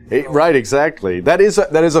 Right, exactly. That is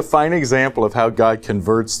a fine example of how God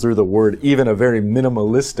converts through the word, even a very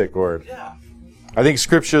minimalistic word. Yeah. I think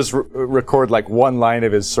scriptures record like one line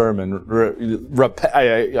of His sermon.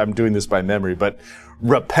 I'm doing this by memory, but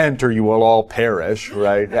repent or you will all perish,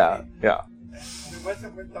 right? Yeah. It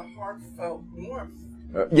wasn't with the heartfelt warmth.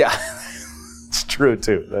 Yeah. It's true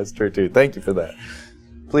too. That's true too. Thank you for that.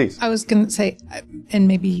 Please. I was going to say, and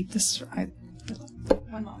maybe this, one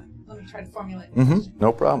moment. Let me try to formulate.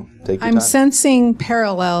 No problem. Take your time. I'm sensing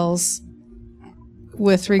parallels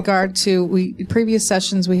with regard to previous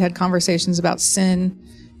sessions. We had conversations about sin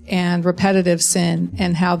and repetitive sin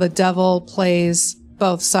and how the devil plays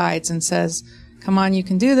both sides and says, come on, you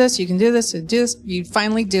can do this, you can do this, you do this. You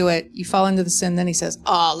finally do it. You fall into the sin. Then he says,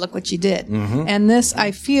 oh, look what you did. And this, I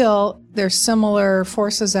feel there's similar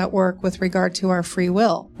forces at work with regard to our free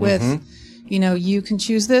will with, you can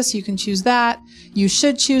choose this, you can choose that. You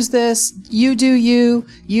should choose this. You do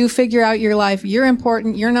you figure out your life. You're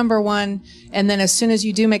important. You're number one. And then as soon as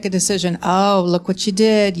you do make a decision, oh, look what you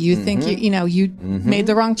did. You think you made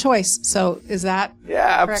the wrong choice. So is that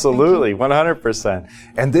correct? Absolutely, 100%.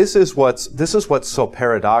 And this is what's so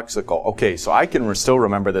paradoxical. Okay, so I can still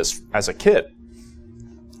remember this as a kid.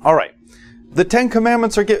 All right, the Ten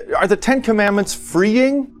Commandments are the Ten Commandments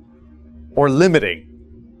freeing or limiting?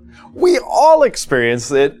 We all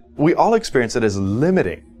experience it. We all experience it as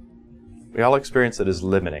limiting. We all experience it as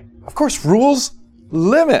limiting. Of course, rules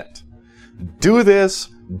limit. Do this,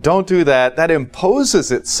 don't do that. That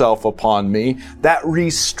imposes itself upon me. That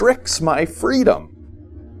restricts my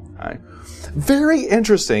freedom. Right? Very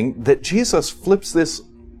interesting that Jesus flips this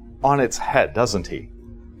on its head, doesn't He?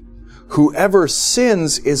 Whoever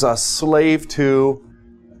sins is a slave to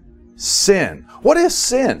sin. What is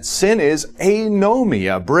sin? Sin is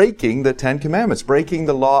anomia, breaking the Ten Commandments, breaking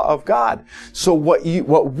the law of God. So what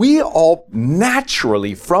we all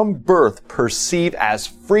naturally from birth perceive as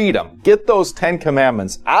freedom, get those 10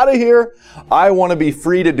 Commandments out of here. I want to be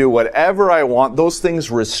free to do whatever I want. Those things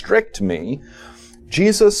restrict me.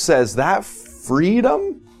 Jesus says that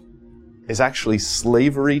freedom is actually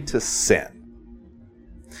slavery to sin.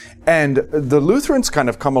 And the Lutherans kind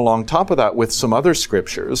of come along top of that with some other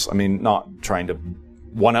scriptures. I mean, not trying to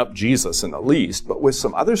one-up Jesus in the least, but with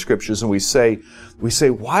some other scriptures, and we say,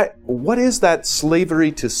 what is that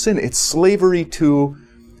slavery to sin? It's slavery to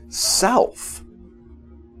self.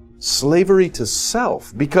 Slavery to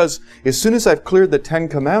self. Because as soon as I've cleared the 10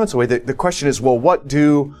 Commandments away, the question is, well, what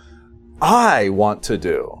do I want to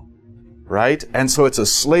do, right? And so it's a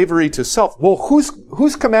slavery to self. Well,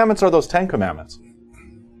 whose commandments are those 10 commandments?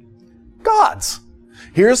 God's.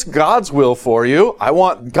 Here's God's will for you. I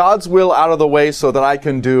want God's will out of the way so that I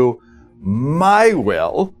can do my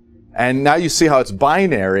will. And now you see how it's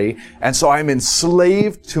binary. And so I'm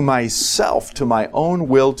enslaved to myself, to my own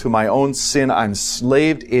will, to my own sin. I'm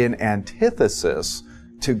slaved in antithesis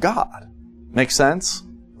to God. Make sense?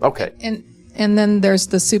 Okay. And then there's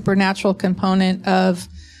the supernatural component of,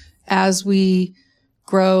 as we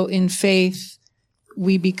grow in faith,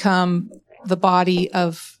 we become the body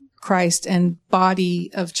of Christ and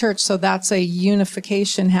body of church. So that's a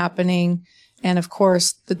unification happening. And of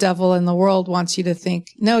course, the devil in the world wants you to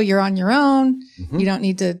think, no, you're on your own. Mm-hmm. You don't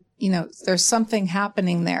need to, there's something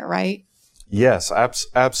happening there, right? Yes,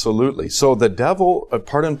 absolutely. So the devil,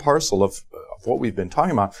 part and parcel of what we've been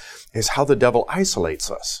talking about, is how the devil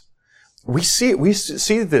isolates us. We see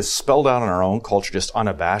this spelled out in our own culture just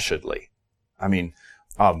unabashedly. I mean,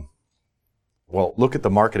 look at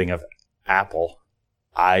the marketing of Apple,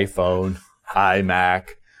 iPhone, iMac.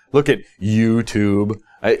 Look at YouTube.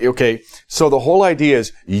 Okay, so the whole idea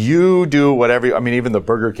is you do whatever, even the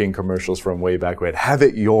Burger King commercials from way back when, have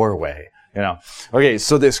it your way, Okay,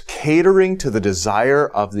 so this catering to the desire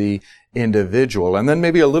of the individual, and then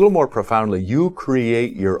maybe a little more profoundly, you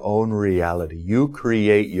create your own reality. You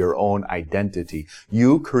create your own identity.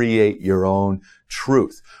 You create your own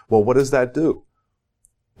truth. Well, what does that do?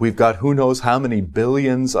 We've got who knows how many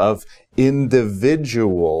billions of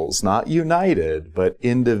individuals, not united, but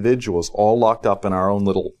individuals all locked up in our own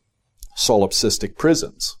little solipsistic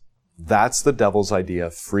prisons. That's the devil's idea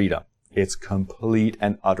of freedom. It's complete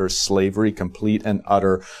and utter slavery, complete and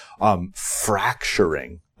utter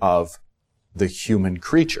fracturing of the human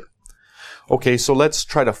creature. Okay, so let's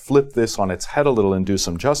try to flip this on its head a little and do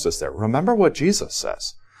some justice there. Remember what Jesus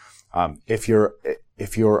says.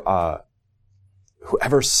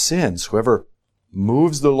 Whoever sins, whoever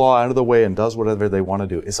moves the law out of the way and does whatever they want to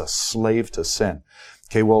do is a slave to sin.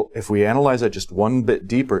 Okay, well, if we analyze that just one bit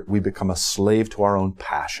deeper, we become a slave to our own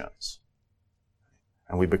passions.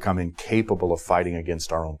 And we become incapable of fighting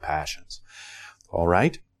against our own passions. All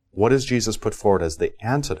right? What does Jesus put forward as the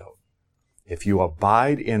antidote? If you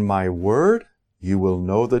abide in my word, you will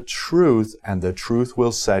know the truth, and the truth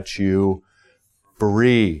will set you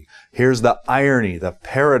free. Here's the irony, the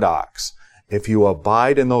paradox. If you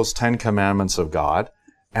abide in those 10 commandments of God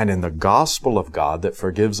and in the gospel of God that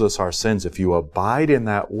forgives us our sins, if you abide in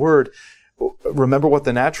that word, remember what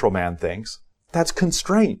the natural man thinks. That's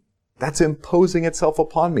constraint. That's imposing itself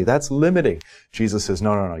upon me. That's limiting. Jesus says,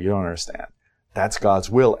 no, you don't understand. That's God's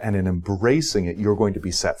will. And in embracing it, you're going to be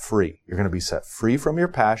set free. You're going to be set free from your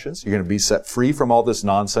passions. You're going to be set free from all this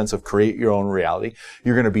nonsense of create your own reality.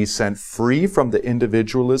 You're going to be set free from the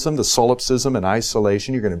individualism, the solipsism and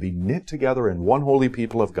isolation. You're going to be knit together in one holy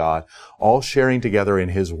people of God, all sharing together in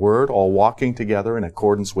His word, all walking together in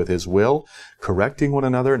accordance with His will, correcting one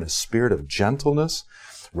another in a spirit of gentleness,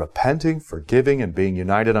 repenting, forgiving, and being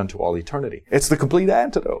united unto all eternity. It's the complete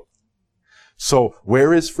antidote. So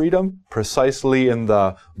where is freedom? Precisely in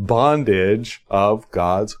the bondage of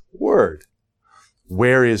God's word.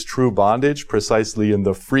 Where is true bondage? Precisely in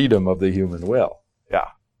the freedom of the human will. Yeah.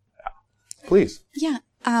 Please. Yeah.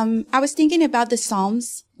 I was thinking about the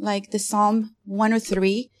Psalms, like the Psalm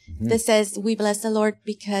 103 that says, we bless the Lord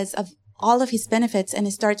because of all of His benefits. And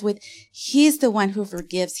it starts with, He's the one who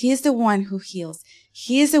forgives. He's the one who heals.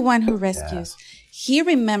 He is the one who rescues. Yes. He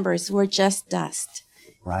remembers we're just dust.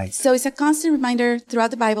 Right. So it's a constant reminder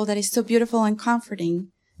throughout the Bible that is so beautiful and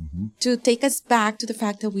comforting to take us back to the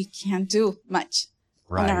fact that we can't do much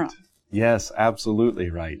on our own. Yes,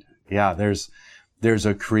 absolutely right. Yeah, there's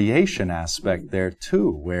a creation aspect there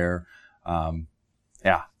too, where,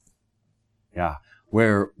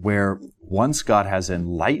 where once God has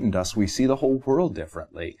enlightened us, we see the whole world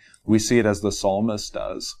differently. We see it as the psalmist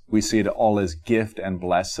does. We see it all as gift and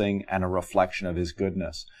blessing and a reflection of His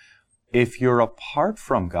goodness. If you're apart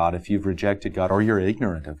from God, if you've rejected God, or you're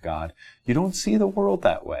ignorant of God, you don't see the world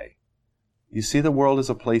that way. You see the world as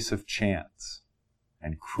a place of chance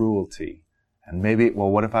and cruelty. And maybe,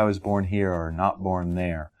 what if I was born here or not born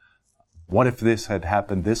there? What if this had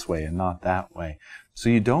happened this way and not that way? So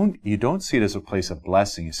you don't see it as a place of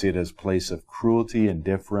blessing. You see it as a place of cruelty,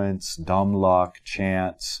 indifference, dumb luck,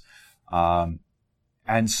 chance. And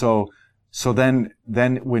so then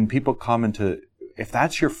when people come into, if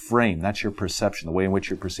that's your frame, that's your perception, the way in which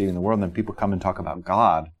you're perceiving the world, and then people come and talk about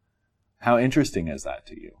God, how interesting is that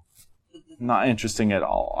to you? not interesting at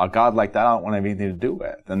all. A God like that I don't want anything to do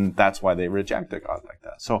with. And that's why they reject a God like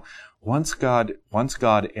that. So once God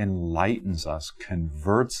enlightens us,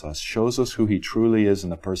 converts us, shows us who he truly is in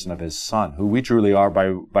the person of his Son, who we truly are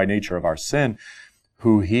by nature of our sin,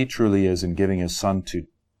 who he truly is in giving his Son to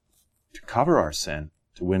cover our sin,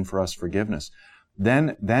 to win for us forgiveness,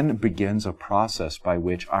 then begins a process by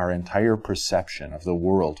which our entire perception of the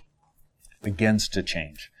world begins to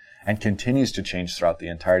change and continues to change throughout the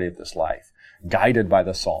entirety of this life, guided by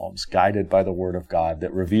the Psalms, guided by the Word of God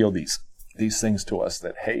that reveal these things to us,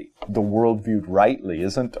 that, hey, the world viewed rightly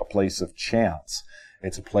isn't a place of chance.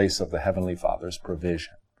 It's a place of the Heavenly Father's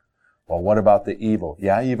provision. Well, what about the evil?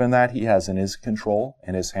 Yeah, even that he has in his control,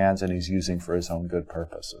 in his hands, and he's using for his own good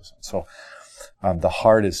purposes. So the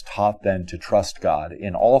heart is taught then to trust God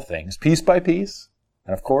in all things, piece by piece.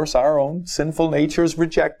 And of course, our own sinful natures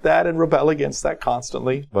reject that and rebel against that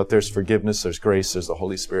constantly. But there's forgiveness, there's grace, there's the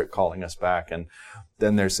Holy Spirit calling us back. And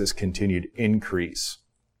then there's this continued increase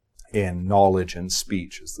in knowledge and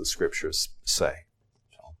speech, as the scriptures say.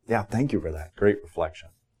 So, yeah, thank you for that. Great reflection.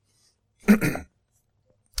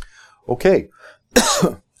 Okay.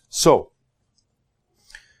 So,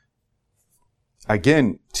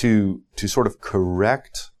 again, to sort of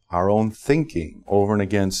correct our own thinking over and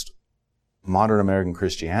against modern American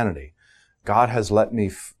Christianity, God has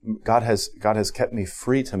kept me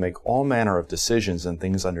free to make all manner of decisions and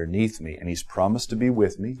things underneath me, and he's promised to be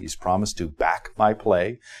with me. He's promised to back my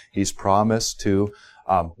play. He's promised to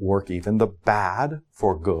work even the bad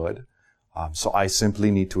for good. So I simply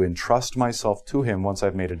need to entrust myself to him once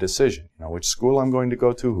I've made a decision. You know, which school I'm going to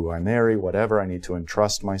go to, who I marry, whatever. I need to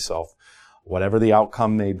entrust myself, whatever the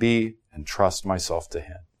outcome may be, entrust myself to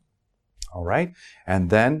him. All right? And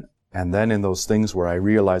then in those things where I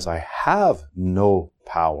realize I have no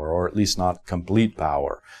power, or at least not complete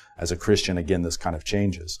power, as a Christian, again, this kind of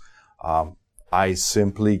changes. I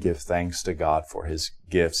simply give thanks to God for his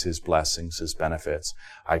gifts, his blessings, his benefits.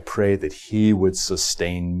 I pray that he would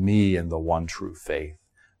sustain me in the one true faith,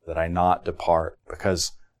 that I not depart,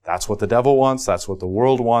 because that's what the devil wants, that's what the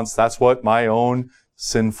world wants, that's what my own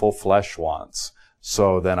sinful flesh wants.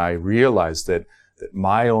 So then I realize that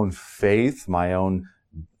my own faith, my own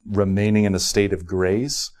remaining in a state of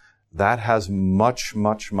grace, that has much,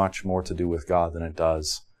 much, much more to do with God than it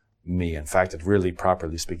does me. In fact, it really,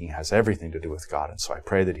 properly speaking, has everything to do with God. And so I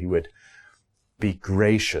pray that he would be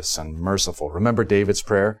gracious and merciful. Remember David's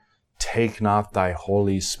prayer? Take not thy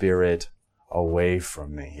Holy Spirit away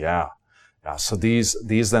from me. Yeah. So these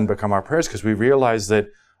then become our prayers, because we realize that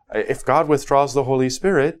if God withdraws the Holy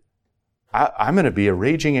Spirit, I'm going to be a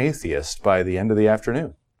raging atheist by the end of the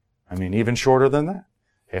afternoon. I mean, even shorter than that.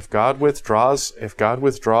 If God withdraws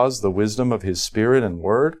the wisdom of his Spirit and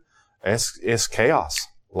Word, it's chaos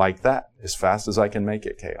like that, as fast as I can make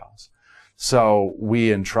it chaos. So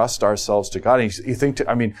we entrust ourselves to God. And you think,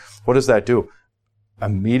 what does that do?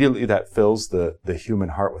 Immediately that fills the human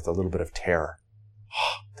heart with a little bit of terror.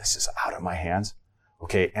 Oh, this is out of my hands.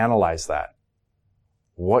 Okay, analyze that.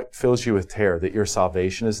 What fills you with terror? That your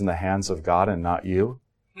salvation is in the hands of God and not you?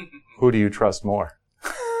 Who do you trust more?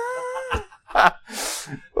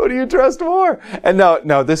 Who do you trust more? And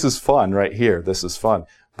now this is fun right here. This is fun.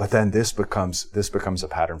 But then this becomes a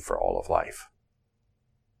pattern for all of life.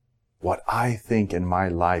 What I think in my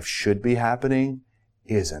life should be happening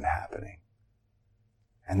isn't happening.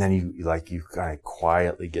 And then you kind of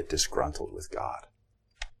quietly get disgruntled with God.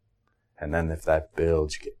 And then if that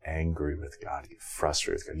builds, you get angry with God, you get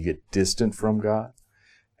frustrated with God, you get distant from God,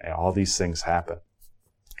 and all these things happen.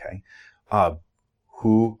 Okay?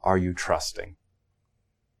 Who are you trusting?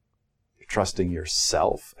 You're trusting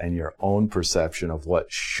yourself and your own perception of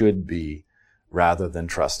what should be, rather than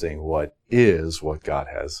trusting what is, what God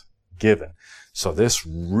has given. So this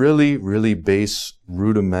really, really base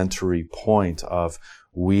rudimentary point of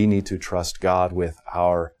we need to trust God with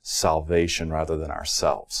our salvation rather than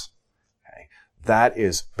ourselves. Okay? That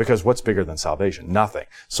is, because what's bigger than salvation? Nothing.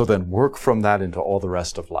 So then work from that into all the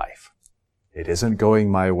rest of life. It isn't going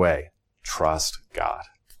my way. Trust God.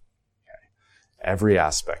 Okay? Every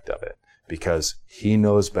aspect of it, because he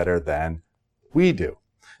knows better than we do.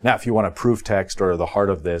 Now, if you want a proof text or the heart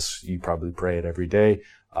of this, you probably pray it every day.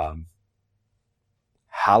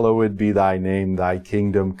 Hallowed be thy name, thy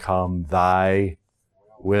kingdom come, thy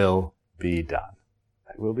will be done.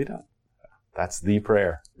 Thy will be done. That's the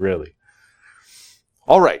prayer, really.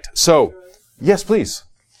 All right. So, yes, please.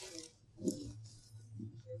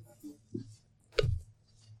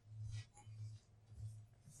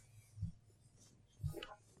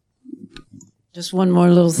 Just one more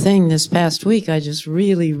little thing. This past week, I just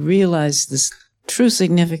really realized this true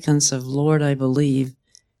significance of Lord, I believe.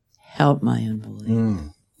 help my unbelief.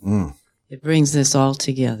 It brings this all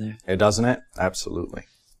together. Doesn't it? Absolutely.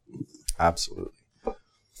 Absolutely.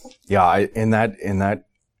 Yeah, in that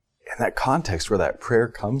context where that prayer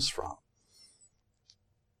comes from,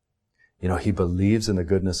 he believes in the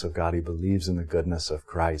goodness of God. He believes in the goodness of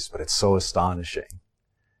Christ, but it's so astonishing.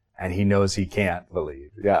 And he knows he can't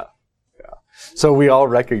believe. Yeah. So we all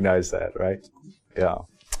recognize that, right? Yeah.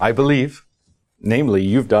 I believe, namely,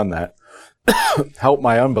 you've done that. Help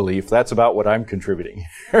my unbelief. That's about what I'm contributing.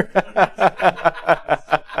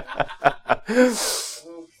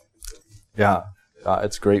 Yeah.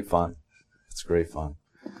 It's great fun. It's great fun.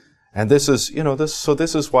 And this is,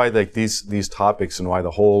 this is why these topics and why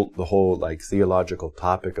the whole theological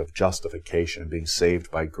topic of justification, being saved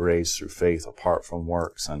by grace through faith apart from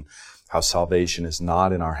works, and how salvation is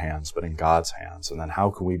not in our hands but in God's hands. And then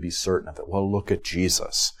how can we be certain of it? Well, look at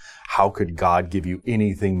Jesus. How could God give you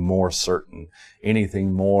anything more certain,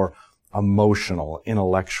 anything more emotional,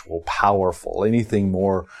 intellectual, powerful, anything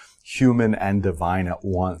more human and divine at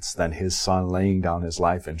once than his Son laying down his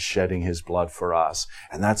life and shedding his blood for us?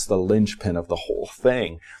 And that's the linchpin of the whole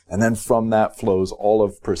thing. And then from that flows all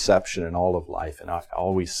of perception and all of life and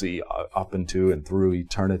all we see up into and through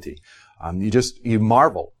eternity. You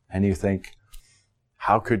marvel and you think,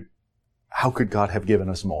 how could God have given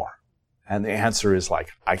us more? And the answer is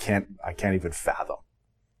I can't even fathom.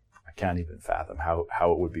 I can't even fathom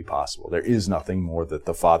how it would be possible. There is nothing more that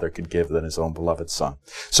the Father could give than his own beloved Son.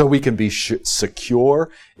 So we can be secure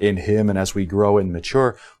in him, and as we grow and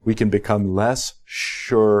mature, we can become less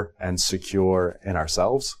sure and secure in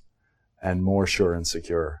ourselves and more sure and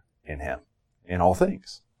secure in him in all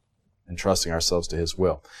things, and trusting ourselves to his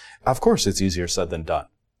will. Of course, it's easier said than done,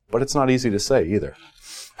 but it's not easy to say either.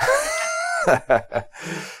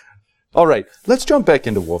 All right, let's jump back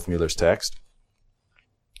into Wolfmueller's text.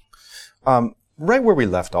 Right where we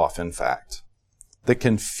left off, in fact. The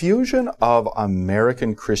confusion of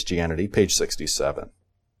American Christianity, page 67,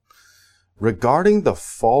 regarding the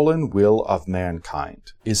fallen will of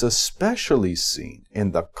mankind is especially seen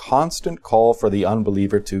in the constant call for the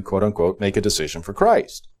unbeliever to, quote unquote, make a decision for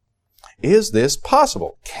Christ. Is this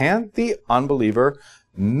possible? Can the unbeliever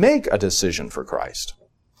make a decision for Christ?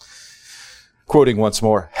 Quoting once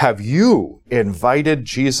more, have you invited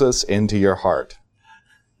Jesus into your heart?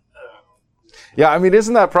 Yeah,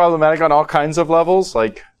 isn't that problematic on all kinds of levels?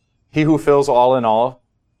 Like, he who fills all in all,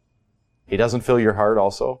 he doesn't fill your heart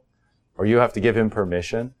also? Or you have to give him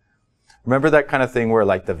permission? Remember that kind of thing where,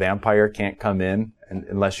 the vampire can't come in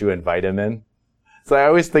unless you invite him in? So I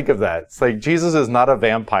always think of that. It's like, Jesus is not a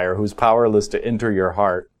vampire who's powerless to enter your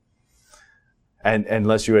heart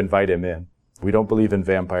unless you invite him in. We don't believe in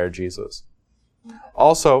vampire Jesus.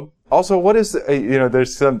 Also, what is,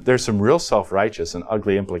 there's some real self-righteous and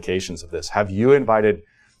ugly implications of this. Have you invited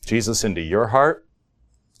Jesus into your heart?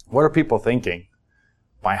 What are people thinking?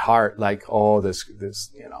 My heart, this,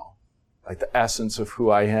 the essence of who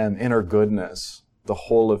I am, inner goodness, the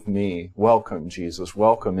whole of me. Welcome, Jesus.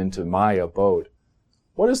 Welcome into my abode.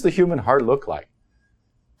 What does the human heart look like?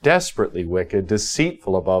 Desperately wicked,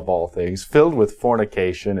 deceitful above all things, filled with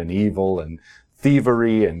fornication and evil and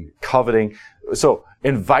thievery and coveting. So,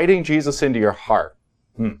 inviting Jesus into your heart.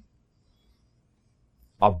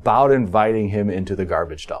 About inviting him into the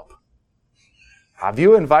garbage dump. Have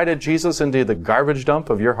you invited Jesus into the garbage dump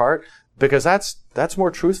of your heart? Because that's more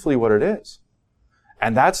truthfully what it is.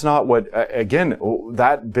 And that's not what, again,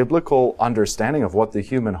 that biblical understanding of what the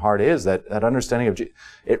human heart is, that understanding of,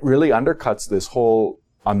 it really undercuts this whole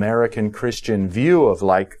American Christian view of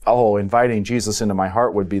inviting Jesus into my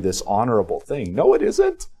heart would be this honorable thing. No, it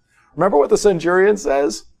isn't. Remember what the centurion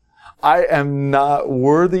says? I am not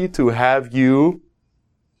worthy to have you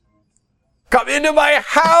come into my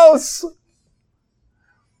house.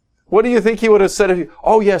 What do you think he would have said?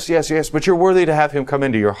 Oh, yes, but you're worthy to have him come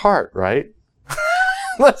into your heart, right?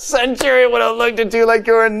 The centurion would have looked at you like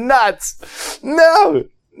you were nuts.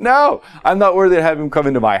 No, I'm not worthy to have him come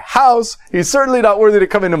into my house. He's certainly not worthy to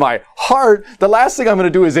come into my heart. The last thing I'm going to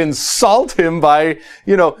do is insult him by,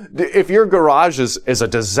 if your garage is a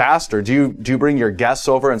disaster, do you bring your guests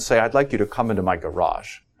over and say, I'd like you to come into my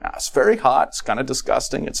garage? Now, it's very hot. It's kind of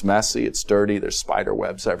disgusting. It's messy. It's dirty. There's spider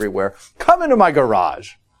webs everywhere. Come into my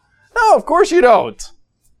garage. No, of course you don't.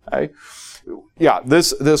 Okay? Yeah,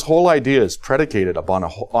 this whole idea is predicated upon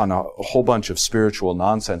on a whole bunch of spiritual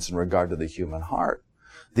nonsense in regard to the human heart.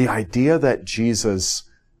 The idea that Jesus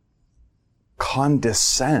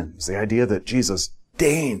condescends, the idea that Jesus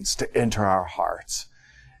deigns to enter our hearts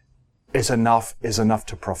is enough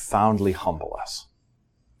to profoundly humble us.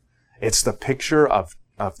 It's the picture of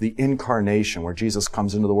of the incarnation, where Jesus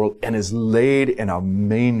comes into the world and is laid in a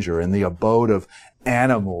manger in the abode of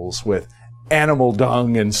animals with animal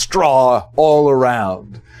dung and straw all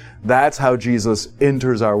around. That's how Jesus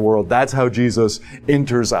enters our world. That's how Jesus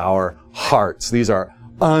enters our hearts. These are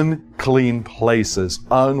unclean places,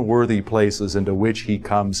 unworthy places into which he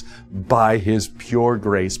comes by his pure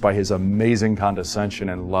grace, by his amazing condescension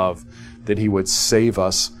and love, that he would save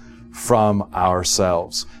us from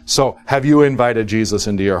ourselves. So, have you invited Jesus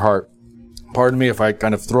into your heart? Pardon me if I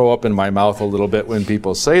kind of throw up in my mouth a little bit when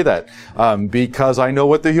people say that, because I know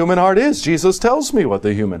what the human heart is. Jesus tells me what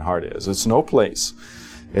the human heart is. It's no place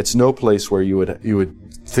where you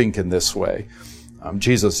would think in this way.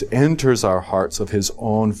 Jesus enters our hearts of his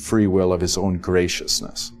own free will, of his own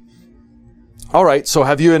graciousness. All right, so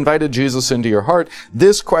have you invited Jesus into your heart?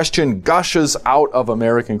 This question gushes out of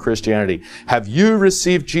American Christianity. Have you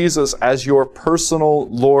received Jesus as your personal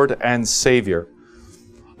Lord and Savior?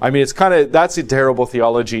 I mean, that's a terrible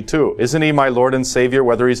theology too. Isn't he my Lord and Savior,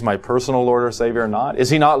 whether he's my personal Lord or Savior or not? Is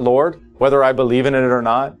he not Lord, whether I believe in it or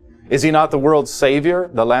not? Is he not the world's Savior,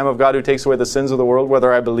 the Lamb of God who takes away the sins of the world,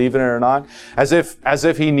 whether I believe in it or not? As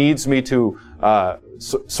if he needs me to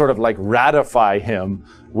sort of like ratify him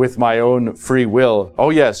with my own free will. Oh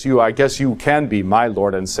yes, I guess you can be my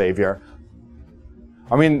Lord and Savior.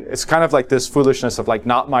 I mean, it's kind of like this foolishness of like,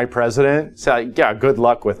 not my president. It's like, yeah, good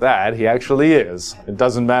luck with that. He actually is. It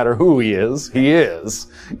doesn't matter who he is. He is.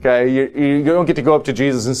 Okay, you don't get to go up to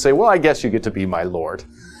Jesus and say, well, I guess you get to be my Lord.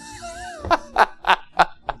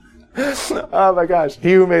 Oh my gosh.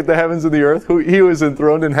 He who made the heavens and the earth, he who is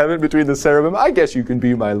enthroned in heaven between the cherubim, I guess you can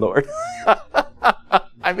be my Lord.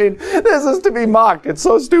 I mean, this is to be mocked. It's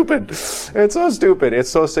so stupid. It's so stupid. It's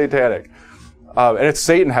so satanic. And it's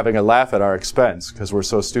Satan having a laugh at our expense because we're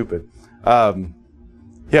so stupid. And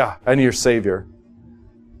your Savior,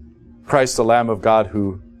 Christ, the Lamb of God,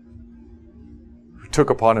 who took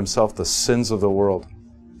upon himself the sins of the world.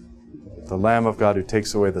 The Lamb of God who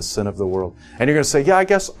takes away the sin of the world. And you're going to say, yeah, I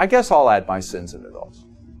guess I'll add my sins into those.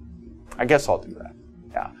 I guess I'll do that.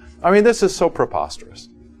 Yeah. I mean, this is so preposterous.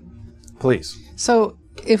 Please. So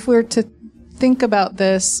if we're to think about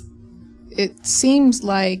this, it seems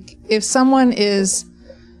like if someone is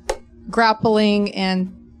grappling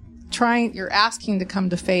and you're asking to come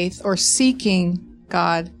to faith or seeking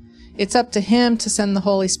God, it's up to him to send the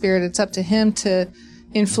Holy Spirit. It's up to him to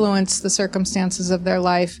influence the circumstances of their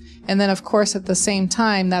life. And then, of course, at the same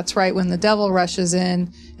time, that's right when the devil rushes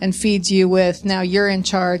in and feeds you with, now you're in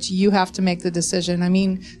charge, you have to make the decision. I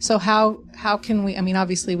mean, so how can we, I mean,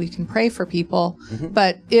 obviously we can pray for people,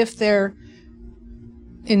 but if they're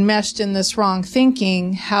enmeshed in this wrong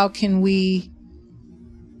thinking, how can we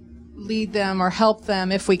lead them or help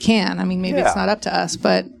them if we can? I mean, maybe it's not up to us,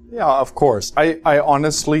 but... Yeah, of course. I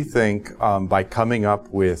honestly think by coming up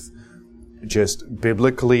with just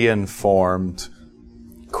biblically informed,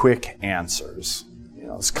 quick answers. You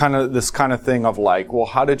know, it's kind of this kind of thing of like, well,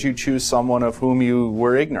 how did you choose someone of whom you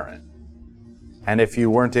were ignorant? And if you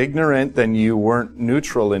weren't ignorant, then you weren't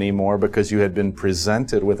neutral anymore because you had been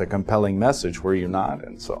presented with a compelling message, were you not?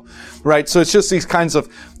 And so, right. So it's just these kinds of,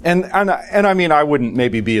 and I mean, I wouldn't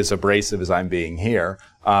maybe be as abrasive as I'm being here,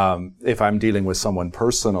 if I'm dealing with someone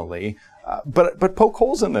personally, but poke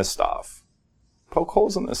holes in this stuff. Poke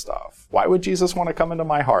holes in this stuff. Why would Jesus want to come into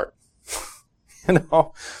my heart? You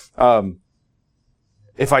know,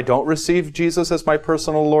 if I don't receive Jesus as my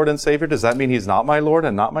personal Lord and Savior, does that mean he's not my Lord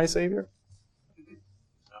and not my Savior?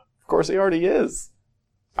 Of course he already is.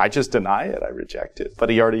 I just deny it. I reject it, but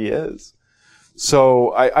he already is.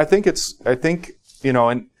 So I think, you know,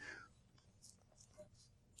 and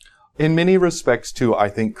in many respects, too, I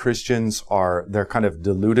think Christians they're kind of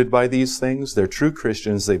deluded by these things. They're true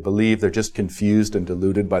Christians. They believe they're just confused and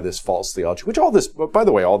deluded by this false theology, which all this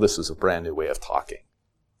is a brand new way of talking.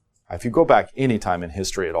 If you go back any time in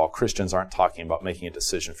history at all, Christians aren't talking about making a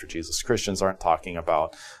decision for Jesus. Christians aren't talking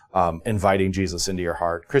about inviting Jesus into your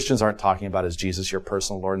heart. Christians aren't talking about, is Jesus your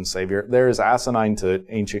personal Lord and Savior? They're as asinine to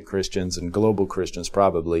ancient Christians and global Christians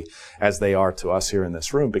probably as they are to us here in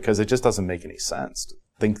this room, because it just doesn't make any sense to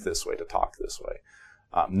think this way, to talk this way.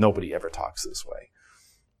 Nobody ever talks this way.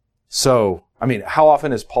 So, I mean, how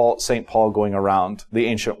often is St. Paul going around the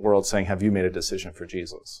ancient world saying, have you made a decision for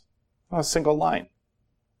Jesus? Not a single line.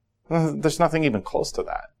 There's nothing even close to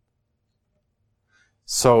that.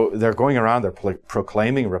 So they're going around, they're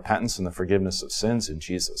proclaiming repentance and the forgiveness of sins in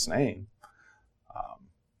Jesus' name.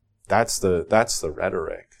 That's the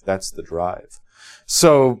rhetoric. That's the drive.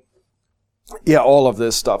 So, yeah, all of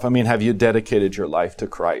this stuff. I mean, have you dedicated your life to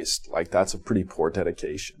Christ? Like, that's a pretty poor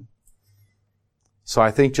dedication. So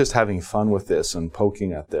I think just having fun with this and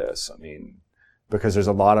poking at this, I mean, because there's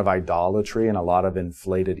a lot of idolatry and a lot of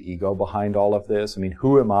inflated ego behind all of this. I mean,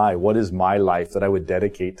 who am I? What is my life that I would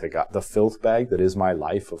dedicate to God? The filth bag that is my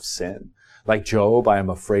life of sin. Like Job, I am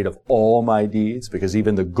afraid of all my deeds, because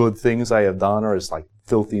even the good things I have done are as like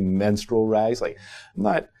filthy menstrual rags. Like, I'm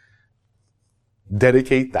not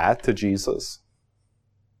dedicate that to Jesus.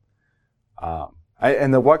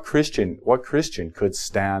 What Christian could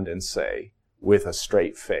stand and say with a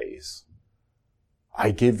straight face, I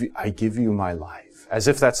give you my life, as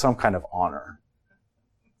if that's some kind of honor.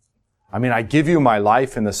 I mean, I give you my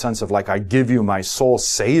life in the sense of like, I give you my soul,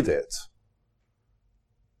 save it.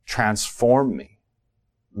 Transform me.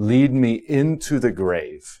 Lead me into the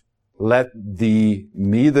grave. Let the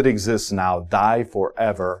me that exists now die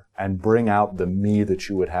forever and bring out the me that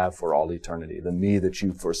you would have for all eternity, the me that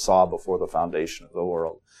you foresaw before the foundation of the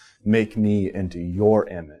world. Make me into your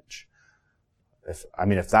image.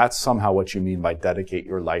 If that's somehow what you mean by dedicate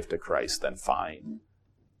your life to Christ, then fine.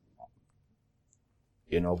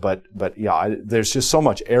 But yeah, there's just so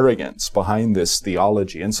much arrogance behind this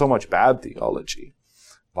theology, and so much bad theology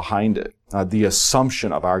behind it. The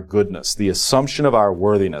assumption of our goodness, the assumption of our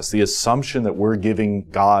worthiness, the assumption that we're giving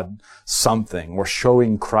God something, we're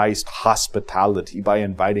showing Christ hospitality by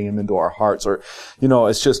inviting him into our hearts, or,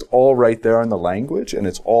 it's just all right there in the language, and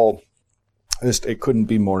it couldn't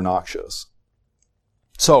be more noxious.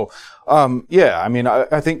 So,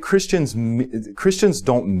 I think Christians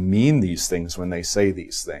don't mean these things when they say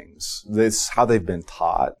these things. This is how they've been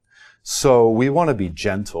taught. So we want to be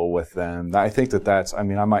gentle with them. I think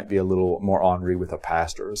I might be a little more ornery with a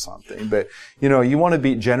pastor or something, but, you want to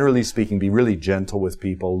be, generally speaking, be really gentle with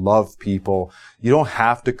people, love people. You don't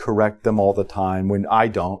have to correct them all the time.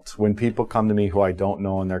 When people come to me who I don't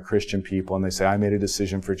know and they're Christian people and they say, I made a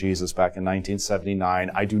decision for Jesus back in 1979,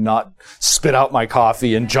 I do not spit out my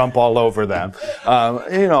coffee and jump all over them.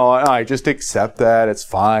 I just accept that. It's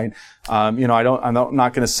fine. I'm not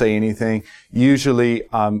going to say anything. Usually,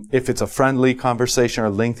 if it's a friendly conversation or a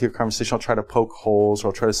lengthier conversation, I'll try to poke holes, or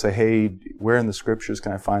I'll try to say, hey, where in the scriptures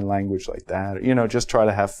can I find language like that? Or, just try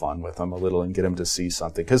to have fun with them a little and get them to see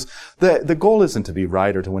something. Because the goal isn't to be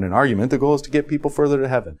right or to win an argument. The goal is to get people further to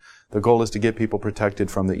heaven. The goal is to get people protected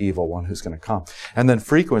from the evil one who's going to come. And then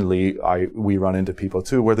frequently, we run into people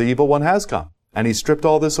too where the evil one has come and he stripped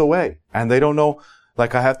all this away, and they don't know.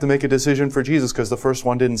 Like, I have to make a decision for Jesus because the first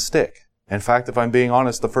one didn't stick. In fact, if I'm being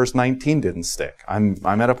honest, the first 19 didn't stick. I'm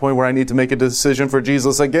at a point where I need to make a decision for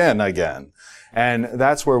Jesus again. And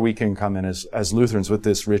that's where we can come in as Lutherans with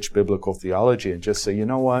this rich biblical theology and just say, you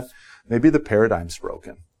know what? Maybe the paradigm's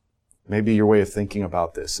broken. Maybe your way of thinking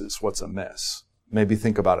about this is what's amiss. Maybe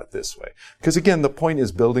think about it this way. Because again, the point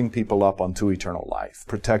is building people up unto eternal life,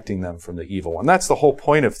 protecting them from the evil one. That's the whole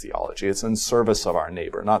point of theology. It's in service of our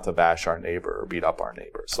neighbor, not to bash our neighbor or beat up our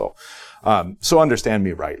neighbor. So understand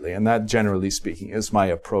me rightly. And that, generally speaking, is my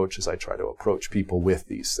approach as I try to approach people with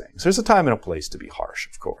these things. There's a time and a place to be harsh,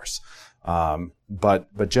 of course.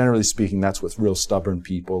 But generally speaking, that's with real stubborn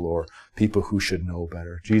people or people who should know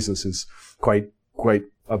better. Jesus is quite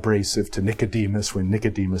abrasive to Nicodemus when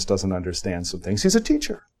Nicodemus doesn't understand some things. He's a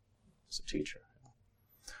teacher.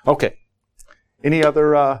 Okay. Any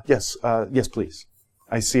other, yes, please.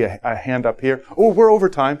 I see a hand up here. Oh, we're over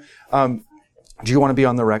time. Do you want to be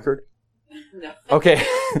on the record? No. Okay.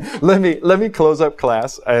 let me close up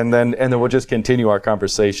class and then we'll just continue our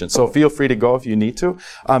conversation. So feel free to go if you need to.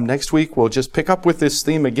 Next week we'll just pick up with this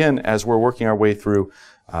theme again as we're working our way through,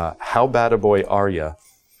 How Bad a Boy Are Ya?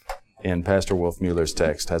 In Pastor Wolf Mueller's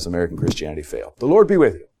text, Has American Christianity Failed? The Lord be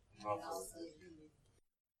with you.